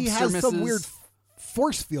like Lobster he has misses. some weird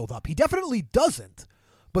force field up. He definitely doesn't.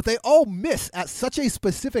 But they all miss at such a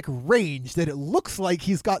specific range that it looks like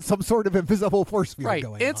he's got some sort of invisible force field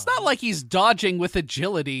going on. It's not like he's dodging with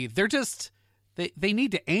agility. They're just... They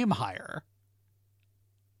need to aim higher.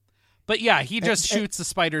 But yeah, he just shoots the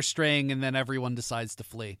spider string and then everyone decides to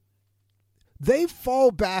flee. They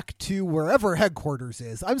fall back to wherever headquarters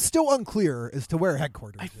is. I'm still unclear as to where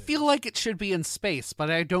headquarters is. I feel like it should be in space, but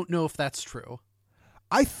I don't know if that's true.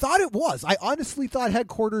 I thought it was. I honestly thought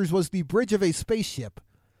headquarters was the bridge of a spaceship.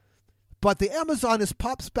 But the Amazonas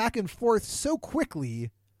pops back and forth so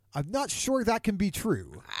quickly, I'm not sure that can be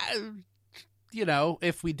true.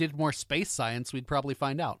 If we did more space science, we'd probably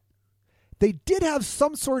find out. They did have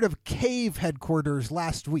some sort of cave headquarters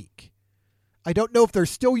last week. I don't know if they're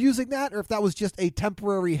still using that or if that was just a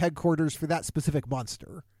temporary headquarters for that specific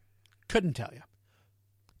monster. Couldn't tell you.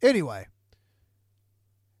 Anyway,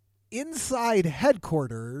 inside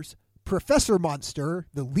headquarters, Professor Monster,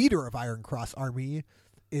 the leader of Iron Cross Army,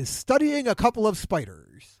 is studying a couple of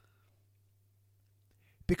spiders.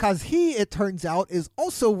 Because he, it turns out, is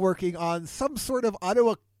also working on some sort of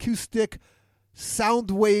autoacoustic,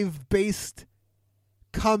 sound wave-based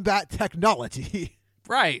combat technology.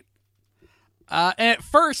 Right. And at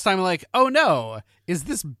first, I'm like, oh no, is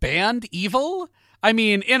this band evil? I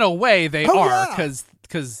mean, in a way, they are, because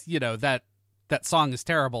that song is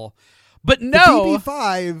terrible. But no. The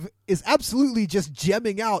DB5 is absolutely just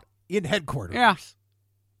gemming out in headquarters. Yeah.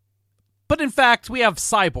 But in fact, we have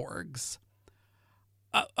cyborgs.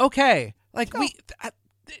 Okay.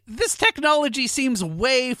 This technology seems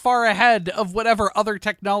way far ahead of whatever other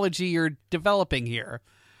technology you're developing here.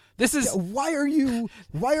 This is why are you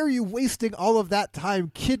wasting all of that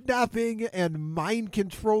time kidnapping and mind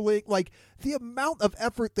controlling? Like, the amount of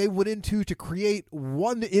effort they went into to create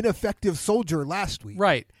one ineffective soldier last week.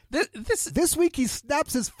 Right. This week he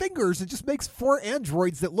snaps his fingers and just makes 4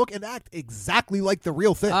 androids that look and act exactly like the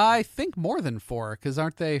real thing. I think more than 4, because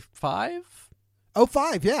aren't they 5? Oh,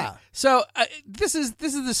 5, yeah. So this is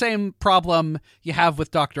the same problem you have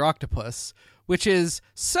with Dr. Octopus, which is,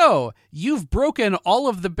 so you've broken all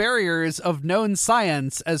of the barriers of known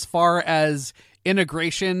science as far as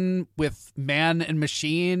integration with man and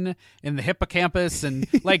machine in the hippocampus and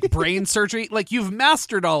like brain surgery. Like, you've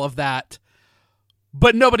mastered all of that,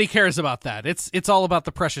 but nobody cares about that. It's all about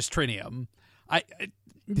the precious trinium.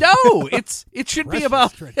 It should be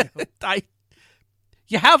about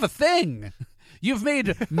you have a thing. You've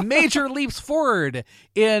made major leaps forward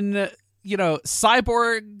in,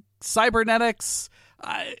 cybernetics,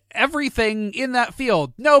 everything in that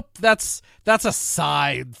field. Nope, that's a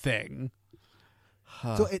side thing.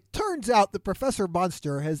 So it turns out that Professor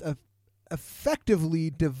Monster has effectively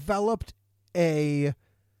developed a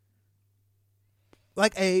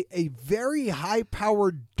very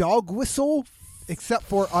high-powered dog whistle Except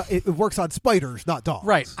for it works on spiders, not dogs.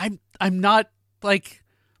 Right. I'm not like,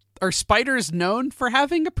 are spiders known for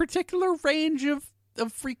having a particular range of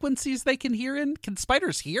frequencies they can hear in? Can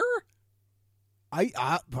spiders hear? I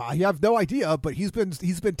have no idea, but he's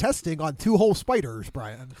been testing on 2 whole spiders,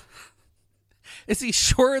 Brian. Is he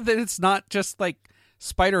sure that it's not just like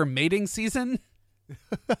spider mating season?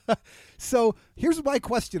 So here's my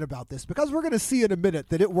question about this, because we're going to see in a minute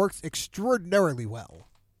that it works extraordinarily well.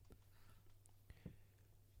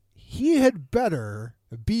 He had better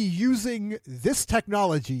be using this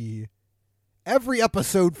technology every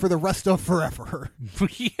episode for the rest of forever.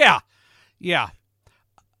 Yeah.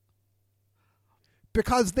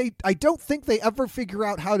 Because I don't think they ever figure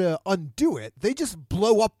out how to undo it. They just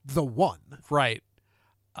blow up the one. Right.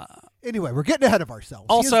 Anyway, we're getting ahead of ourselves.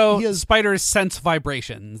 Also, spiders sense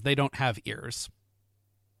vibrations. They don't have ears.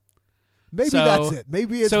 Maybe that's it.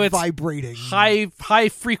 Maybe it's vibrating. High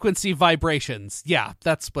frequency vibrations. Yeah,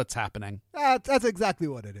 that's what's happening. That's exactly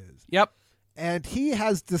what it is. Yep. And he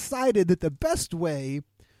has decided that the best way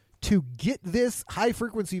to get this high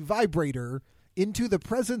frequency vibrator into the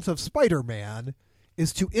presence of Spider-Man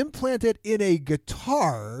is to implant it in a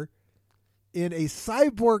guitar in a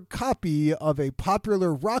cyborg copy of a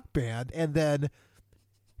popular rock band, and then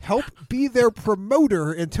help be their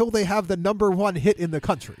promoter until they have the #1 hit in the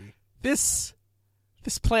country. This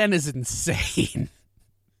plan is insane.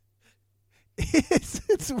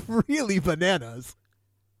 It's really bananas.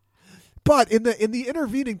 But in the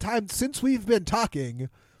intervening time since we've been talking,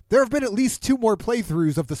 there have been at least 2 more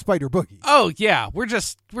playthroughs of the Spider Boogie. Oh yeah, we're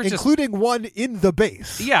just including one in the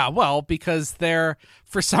base. Yeah, well, because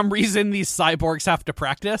for some reason these cyborgs have to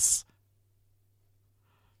practice.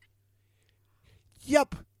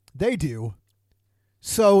 Yep, they do.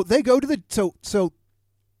 So they go to the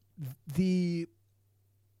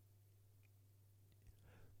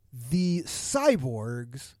the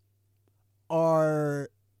cyborgs are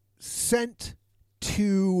sent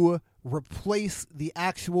to replace the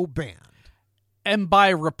actual band. And by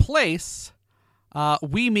replace,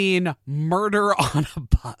 we mean murder on a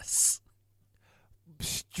bus.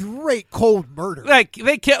 Straight cold murder. Like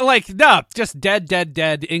they kill, no, just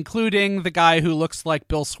dead, including the guy who looks like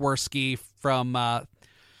Bill Swirsky from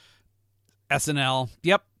SNL.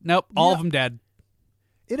 Yep, nope, all of them dead.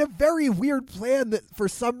 In a very weird plan that for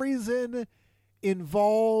some reason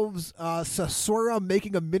involves Sasora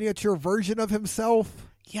making a miniature version of himself.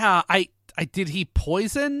 Yeah, I did he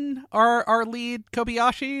poison our lead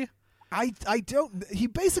Kobayashi? I don't. He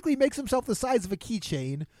basically makes himself the size of a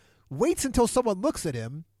keychain, waits until someone looks at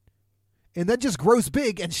him, and then just grows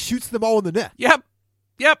big and shoots them all in the neck. Yep.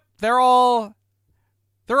 They're all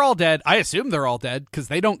dead. I assume they're all dead because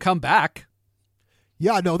they don't come back.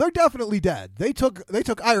 Yeah, no, they're definitely dead. They took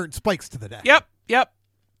iron spikes to the neck. Yep.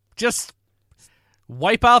 Just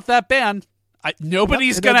wipe out that band.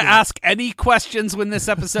 Nobody's going to ask any questions when this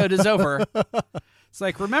episode is over. It's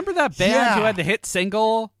like, remember that band who had to hit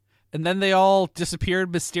single and then they all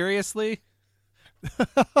disappeared mysteriously?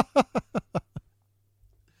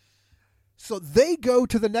 So they go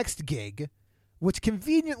to the next gig, which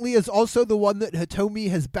conveniently is also the one that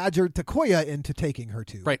Hitomi has badgered Takoya into taking her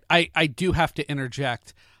to. Right. I do have to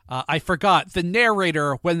interject. I forgot. The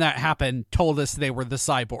narrator, when that happened, told us they were the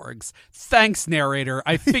cyborgs. Thanks, narrator.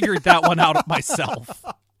 I figured that one out myself.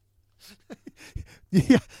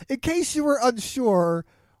 Yeah. In case you were unsure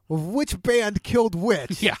of which band killed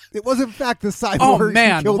which, it was in fact the cyborgs. Oh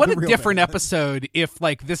man, who killed what the a real different band. episode if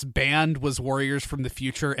this band was warriors from the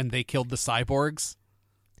future and they killed the cyborgs.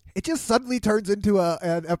 It just suddenly turns into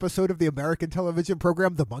an episode of the American television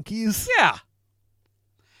program The Monkees. Yeah.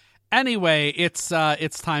 Anyway, it's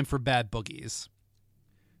time for Bad Boogies.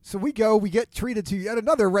 So we get treated to yet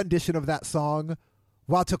another rendition of that song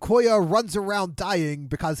while Takoya runs around dying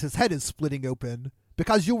because his head is splitting open.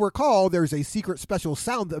 Because you'll recall there's a secret special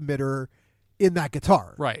sound emitter in that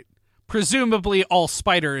guitar. Right. Presumably all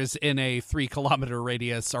spiders in a 3-kilometer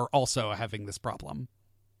radius are also having this problem.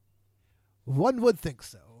 One would think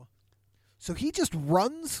so. So he just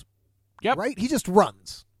runs? Yep. Right? He just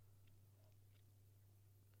runs.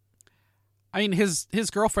 I mean, his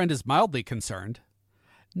girlfriend is mildly concerned.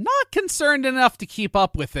 Not concerned enough to keep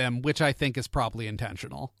up with him, which I think is probably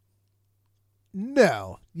intentional.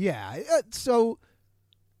 No. Yeah. So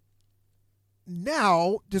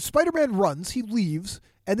now, the Spider-Man runs, he leaves,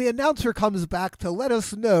 and the announcer comes back to let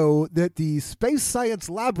us know that the Space Science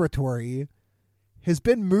Laboratory has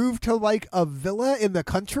been moved to a villa in the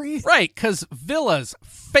country. Right, because villas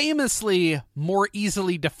famously more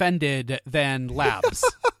easily defended than labs.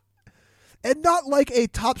 And not like a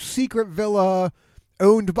top secret villa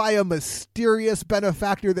owned by a mysterious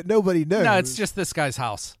benefactor that nobody knows. No, it's just this guy's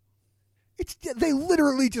house. They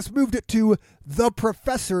literally just moved it to the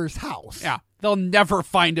professor's house. Yeah, they'll never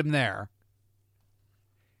find him there.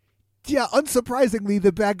 Yeah, unsurprisingly,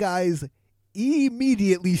 the bad guys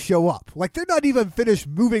immediately show up. Like, they're not even finished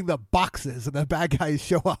moving the boxes, and the bad guys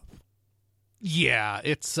show up. Yeah,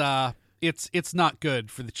 it's not good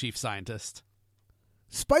for the chief scientist.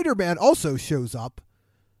 Spider-Man also shows up,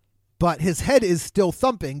 but his head is still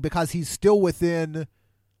thumping because he's still within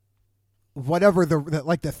whatever the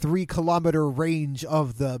 3-kilometer range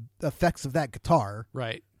of the effects of that guitar.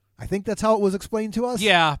 Right. I think that's how it was explained to us.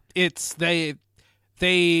 Yeah, it's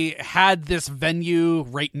they had this venue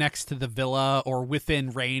right next to the villa or within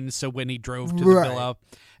range, so when he drove to the villa,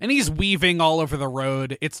 and he's weaving all over the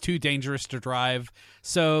road, it's too dangerous to drive,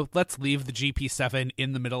 so let's leave the GP7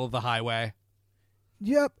 in the middle of the highway.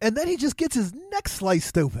 Yep, and then he just gets his neck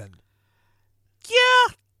sliced open.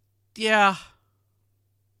 Yeah.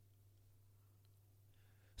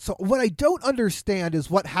 So what I don't understand is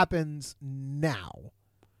what happens now.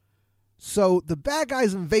 So the bad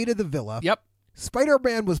guys invaded the villa. Yep.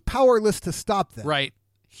 Spider-Man was powerless to stop them. Right.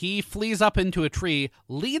 He flees up into a tree.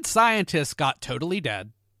 Lead scientist got totally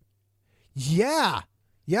dead. Yeah.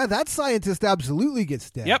 Yeah, that scientist absolutely gets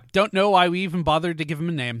dead. Yep. Don't know why we even bothered to give him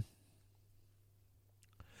a name.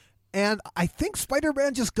 And I think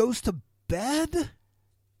Spider-Man just goes to bed.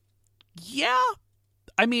 Yeah.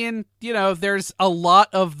 I mean, there's a lot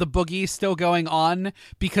of the boogie still going on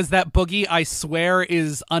because that boogie, I swear,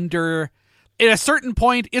 is under... At a certain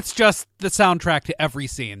point, it's just the soundtrack to every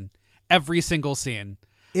scene. Every single scene.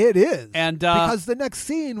 It is. And because the next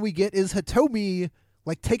scene we get is Hitomi,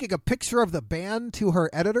 taking a picture of the band to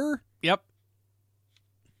her editor. Yep.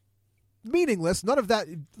 Meaningless. None of that.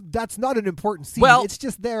 That's not an important scene. Well, it's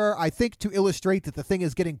just there, I think, to illustrate that the thing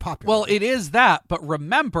is getting popular. Well, it is that, but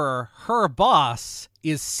remember, her boss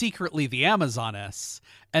is secretly the Amazoness,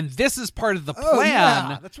 and this is part of the plan. Oh,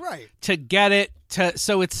 yeah, that's right. To get it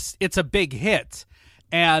so it's a big hit,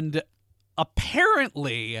 and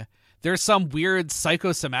apparently there's some weird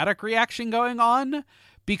psychosomatic reaction going on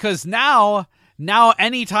because now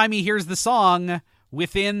anytime he hears the song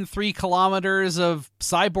within 3 kilometers of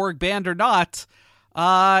Cyborg band or not,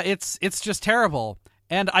 it's just terrible.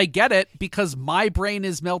 And I get it because my brain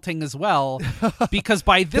is melting as well. Because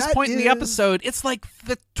by this point in the episode, it's like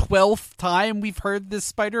the 12th time we've heard this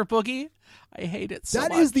spider boogie. I hate it so much.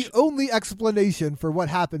 That is the only explanation for what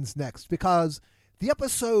happens next, because the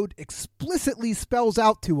episode explicitly spells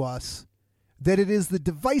out to us that it is the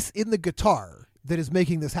device in the guitar that is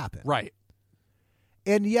making this happen. Right.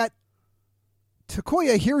 And yet,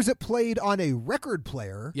 Takuya hears it played on a record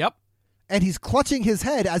player. Yep. And he's clutching his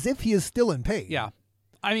head as if he is still in pain. Yeah.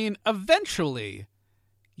 I mean, eventually,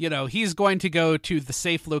 he's going to go to the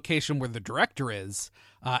safe location where the director is,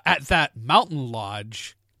 at that mountain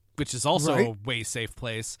lodge, which is also a way safe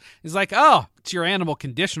place. He's like, oh, it's your animal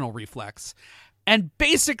conditional reflex. And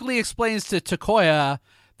basically explains to Takuya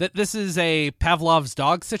that this is a Pavlov's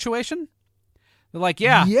dog situation. They're like,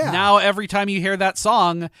 yeah, now every time you hear that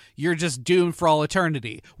song, you're just doomed for all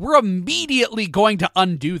eternity. We're immediately going to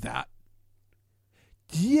undo that.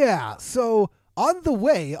 Yeah, so on the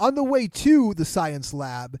way to the science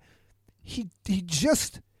lab, he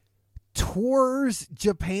just tours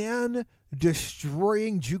Japan,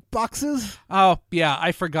 destroying jukeboxes. Oh, yeah,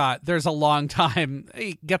 I forgot. There's a long time.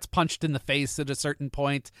 He gets punched in the face at a certain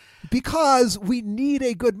point. Because we need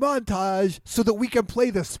a good montage so that we can play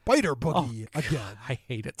the spider boogie again. I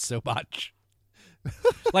hate it so much.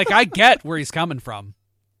 I get where he's coming from.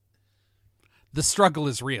 The struggle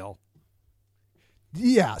is real.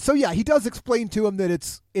 Yeah, so he does explain to him that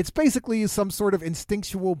it's basically some sort of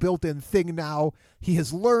instinctual built-in thing now. He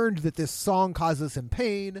has learned that this song causes him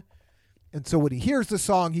pain, and so when he hears the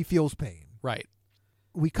song, he feels pain. Right.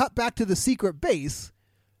 We cut back to the secret base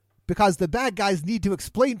because the bad guys need to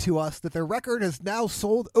explain to us that their record has now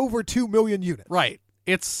sold over 2 million units. Right.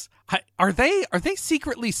 Are they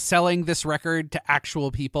secretly selling this record to actual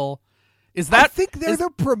people? I think they're the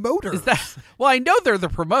promoters. Well, I know they're the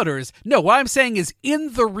promoters. No, what I'm saying is,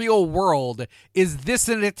 in the real world, is this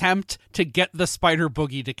an attempt to get the spider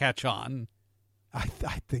boogie to catch on? I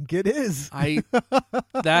think it is.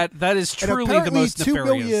 That is truly the most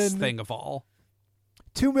nefarious thing of all.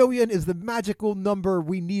 2 million is the magical number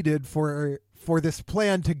we needed for this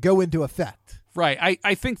plan to go into effect. Right.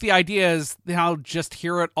 I think the idea is now just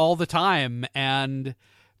hear it all the time and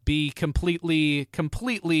be completely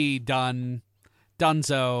donezo.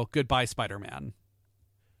 Goodbye, Spider-Man.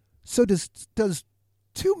 So does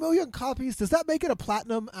 2 million copies, does that make it a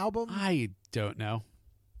platinum album? I don't know.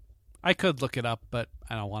 I could look it up, but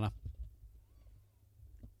I don't want to.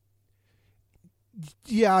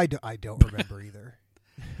 Yeah, I don't remember either.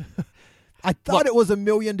 I thought it was $1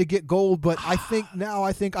 million to get gold, but I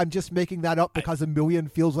think I'm just making that up because $1 million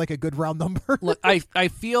feels like a good round number. Look, I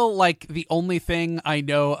feel like the only thing I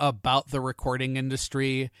know about the recording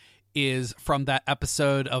industry is from that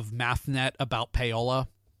episode of MathNet about payola.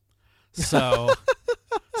 So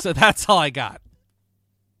that's all I got.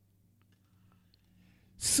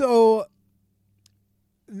 So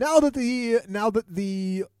now that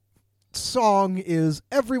the song is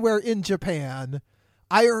everywhere in Japan,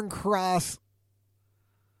 Iron Cross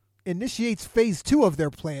initiates phase 2 of their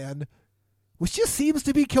plan, which just seems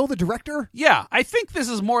to be kill the director. Yeah, I think this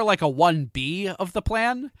is more like a 1B of the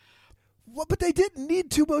plan. Well, but they didn't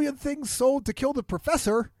need 2 million things sold to kill the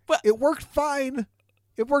professor. Well, it worked fine.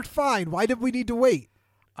 Why did we need to wait?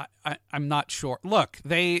 I'm not sure. Look,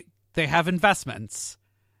 they have investments.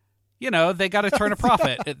 You know, they got to turn a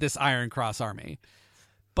profit at this Iron Cross army.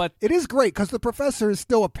 But it is great because the professor is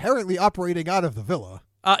still apparently operating out of the villa.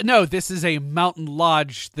 No, this is a mountain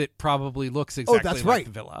lodge that probably looks exactly like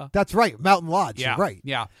the villa. That's right, Mountain Lodge. Yeah, you're right.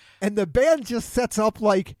 Yeah. And the band just sets up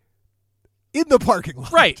like in the parking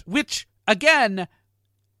lot. Right, which, again,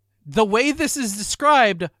 the way this is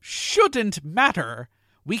described shouldn't matter.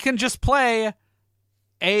 We can just play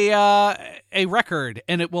a record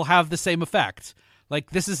and it will have the same effect.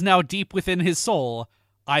 Like, this is now deep within his soul,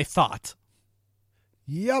 I thought.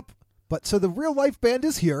 Yep. But so the real life band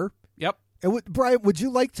is here. Yep. And Brian, would you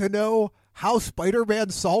like to know how Spider-Man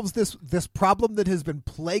solves this problem that has been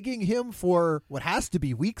plaguing him for what has to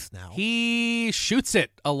be weeks now? He shoots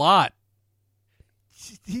it a lot.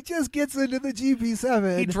 He just gets into the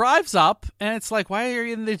GP7. He drives up, and it's like, why are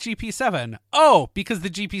you in the GP7? Oh, because the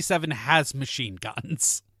GP7 has machine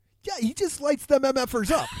guns. Yeah, he just lights them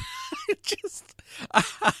MFers up.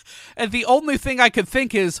 And the only thing I could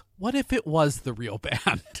think is, what if it was the real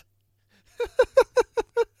band?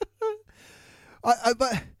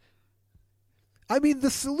 I mean, the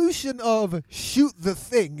solution of shoot the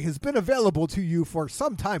thing has been available to you for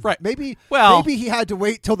some time. Right. Maybe he had to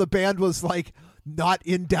wait till the band was like not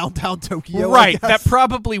in downtown Tokyo. Right. That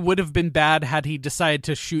probably would have been bad had he decided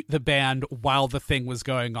to shoot the band while the thing was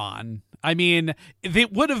going on. I mean,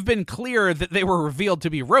 it would have been clear that they were revealed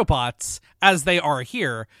to be robots, as they are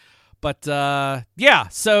here. But, yeah,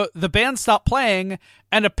 so the band stopped playing,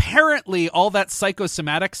 and apparently all that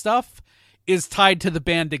psychosomatic stuff is tied to the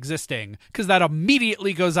band existing, because that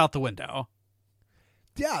immediately goes out the window.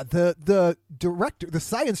 Yeah, the director, the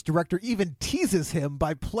science director, even teases him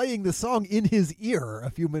by playing the song in his ear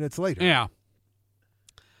a few minutes later. Yeah.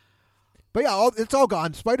 But yeah, it's all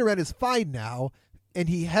gone. Spider-Man is fine now, and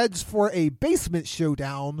he heads for a basement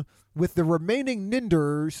showdown with the remaining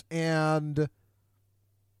Ninders and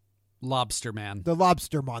Lobster Man. The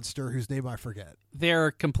lobster monster, whose name I forget.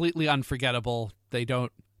 They're completely unforgettable. They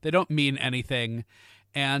don't mean anything.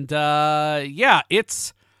 And yeah,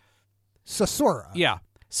 it's Sasora. Yeah.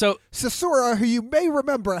 So Sasora, who you may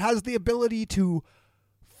remember, has the ability to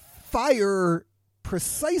fire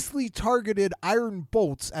precisely targeted iron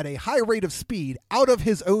bolts at a high rate of speed out of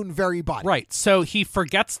his own very body. Right. So he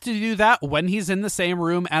forgets to do that when he's in the same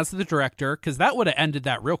room as the director, because that would have ended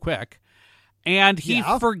that real quick. And he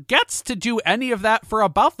forgets to do any of that for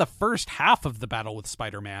about the first half of the battle with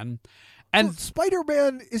Spider-Man. And so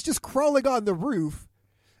Spider-Man is just crawling on the roof,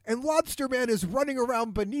 and Lobster Man is running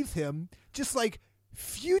around beneath him, just like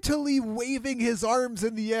futilely waving his arms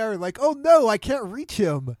in the air like, oh no, I can't reach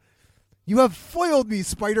him. You have foiled me,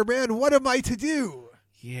 Spider-Man. What am I to do?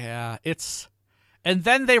 Yeah, it's... And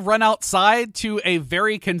then they run outside to a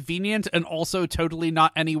very convenient and also totally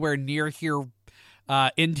not anywhere near here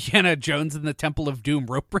Indiana Jones and the Temple of Doom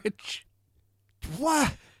rope bridge.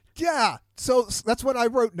 What? Yeah. So that's what I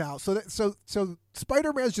wrote now. So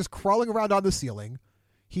Spider-Man's just crawling around on the ceiling.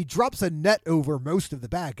 He drops a net over most of the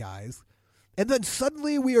bad guys. And then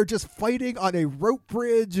suddenly we are just fighting on a rope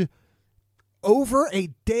bridge over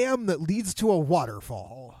a dam that leads to a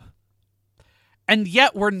waterfall. And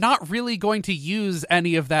yet we're not really going to use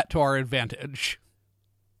any of that to our advantage.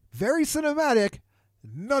 Very cinematic.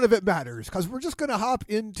 None of it matters, because we're just going to hop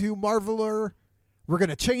into Marveler. We're going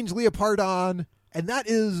to change Leopardon, and that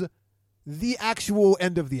is the actual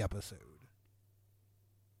end of the episode.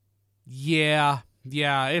 Yeah,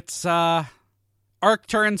 it's Arc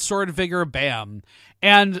Turn, Sword Vigor, bam.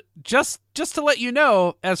 And just to let you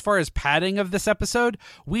know, as far as padding of this episode,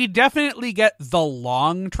 we definitely get the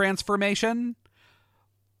long transformation.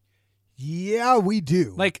 Yeah, we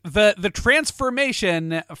do. Like, the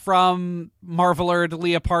transformation from Marveler to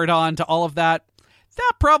Leopardon to all of that,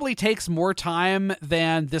 That probably takes more time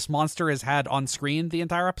than this monster has had on screen the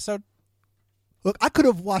entire episode. Look, I could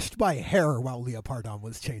have washed my hair while Leopardon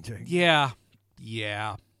was changing. Yeah.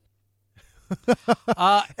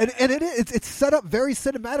 And it's set up very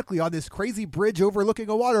cinematically on this crazy bridge overlooking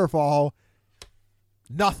a waterfall.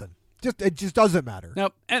 Nothing. It just doesn't matter.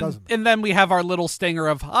 Nope. And then we have our little stinger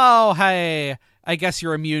of, oh, hey, I guess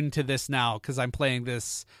you're immune to this now because I'm playing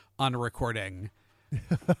this on a recording.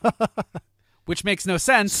 Which makes no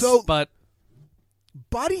sense, but...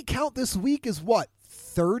 Body count this week is what?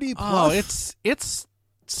 30 plus? Oh, it's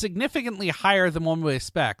significantly higher than one would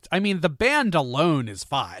expect. I mean, the band alone is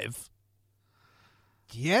 5.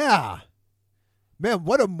 Yeah. Man,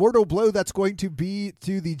 what a mortal blow that's going to be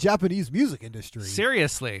to the Japanese music industry.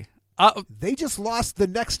 Seriously. They just lost the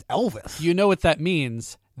next Elvis. You know what that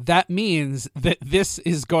means? That means that this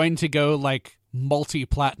is going to go like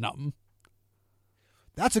multi-platinum.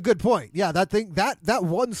 That's a good point. Yeah, that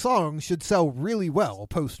one song should sell really well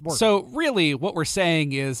post-mortem. So really what we're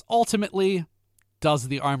saying is ultimately, does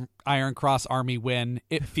the Iron Cross Army win?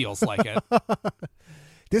 It feels like it.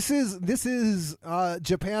 This is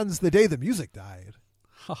Japan's The Day the Music Died.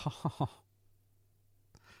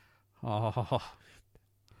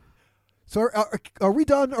 So are we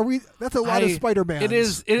done? That's a lot of Spider-Man. It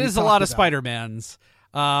is a lot of Spider-Mans.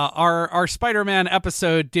 Our Spider-Man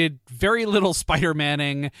episode did very little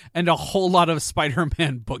Spider-Manning and a whole lot of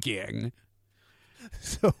Spider-Man boogieing.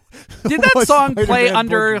 So did that song Spider-Man play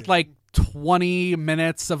under boogieing? like 20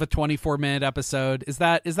 minutes of a 24-minute episode? Is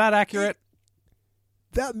that accurate?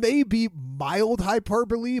 That may be mild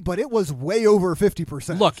hyperbole, but it was way over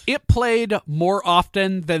 50%. Look, it played more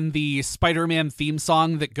often than the Spider-Man theme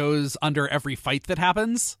song that goes under every fight that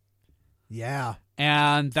happens. Yeah.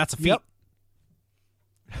 And that's a feat. Yep.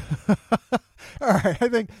 All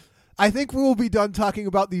right, I think we'll be done talking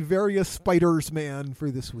about the various Spiders-Man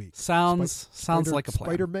for this week. Sounds like a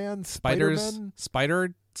plan. Spider-Man?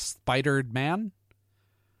 Spidered man?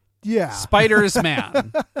 Yeah. Spiders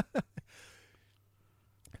man.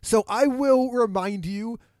 So I will remind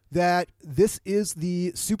you that this is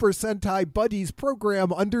the Super Sentai Buddies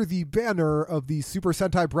program under the banner of the Super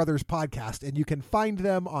Sentai Brothers podcast, and you can find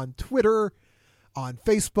them on Twitter, on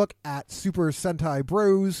Facebook at Super Sentai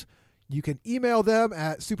Bros. You can email them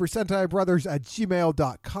at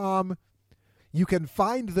supersentaibrothers@gmail.com. You can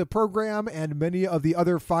find the program and many of the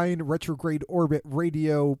other fine Retrograde Orbit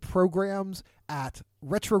Radio programs at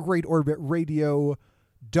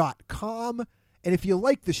retrogradeorbitradio.com. And if you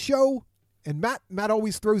like the show, and Matt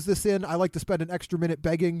always throws this in, I like to spend an extra minute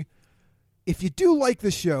begging. If you do like the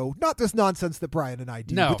show, not this nonsense that Brian and I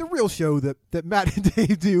do, but the real show that Matt and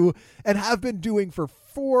Dave do and have been doing for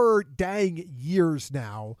 4 dang years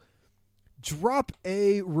now, drop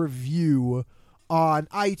a review on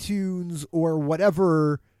iTunes or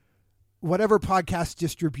whatever podcast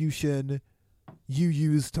distribution you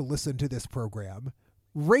use to listen to this program.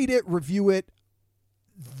 Rate it, review it.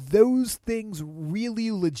 Those things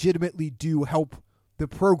really legitimately do help the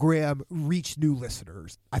program reach new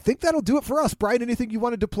listeners. I think that'll do it for us. Brian, anything you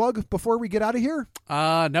wanted to plug before we get out of here?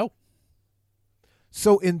 No.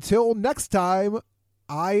 So until next time,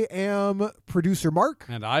 I am producer Mark.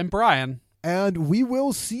 And I'm Brian. And we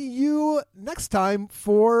will see you next time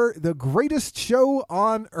for the greatest show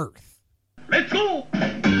on Earth. Let's go!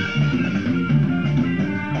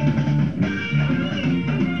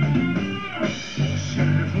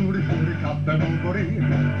 風の森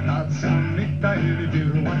たつさんみたいにビ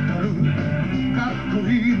ル渡るかっこ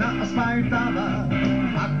いいなスパイダーマン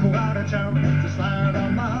憧れちゃうスパイダ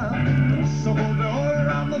ーマンそこで俺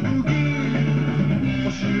らの武器お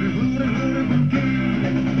尻フレフレ武器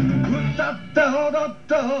歌って踊っ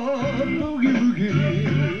てブギブギ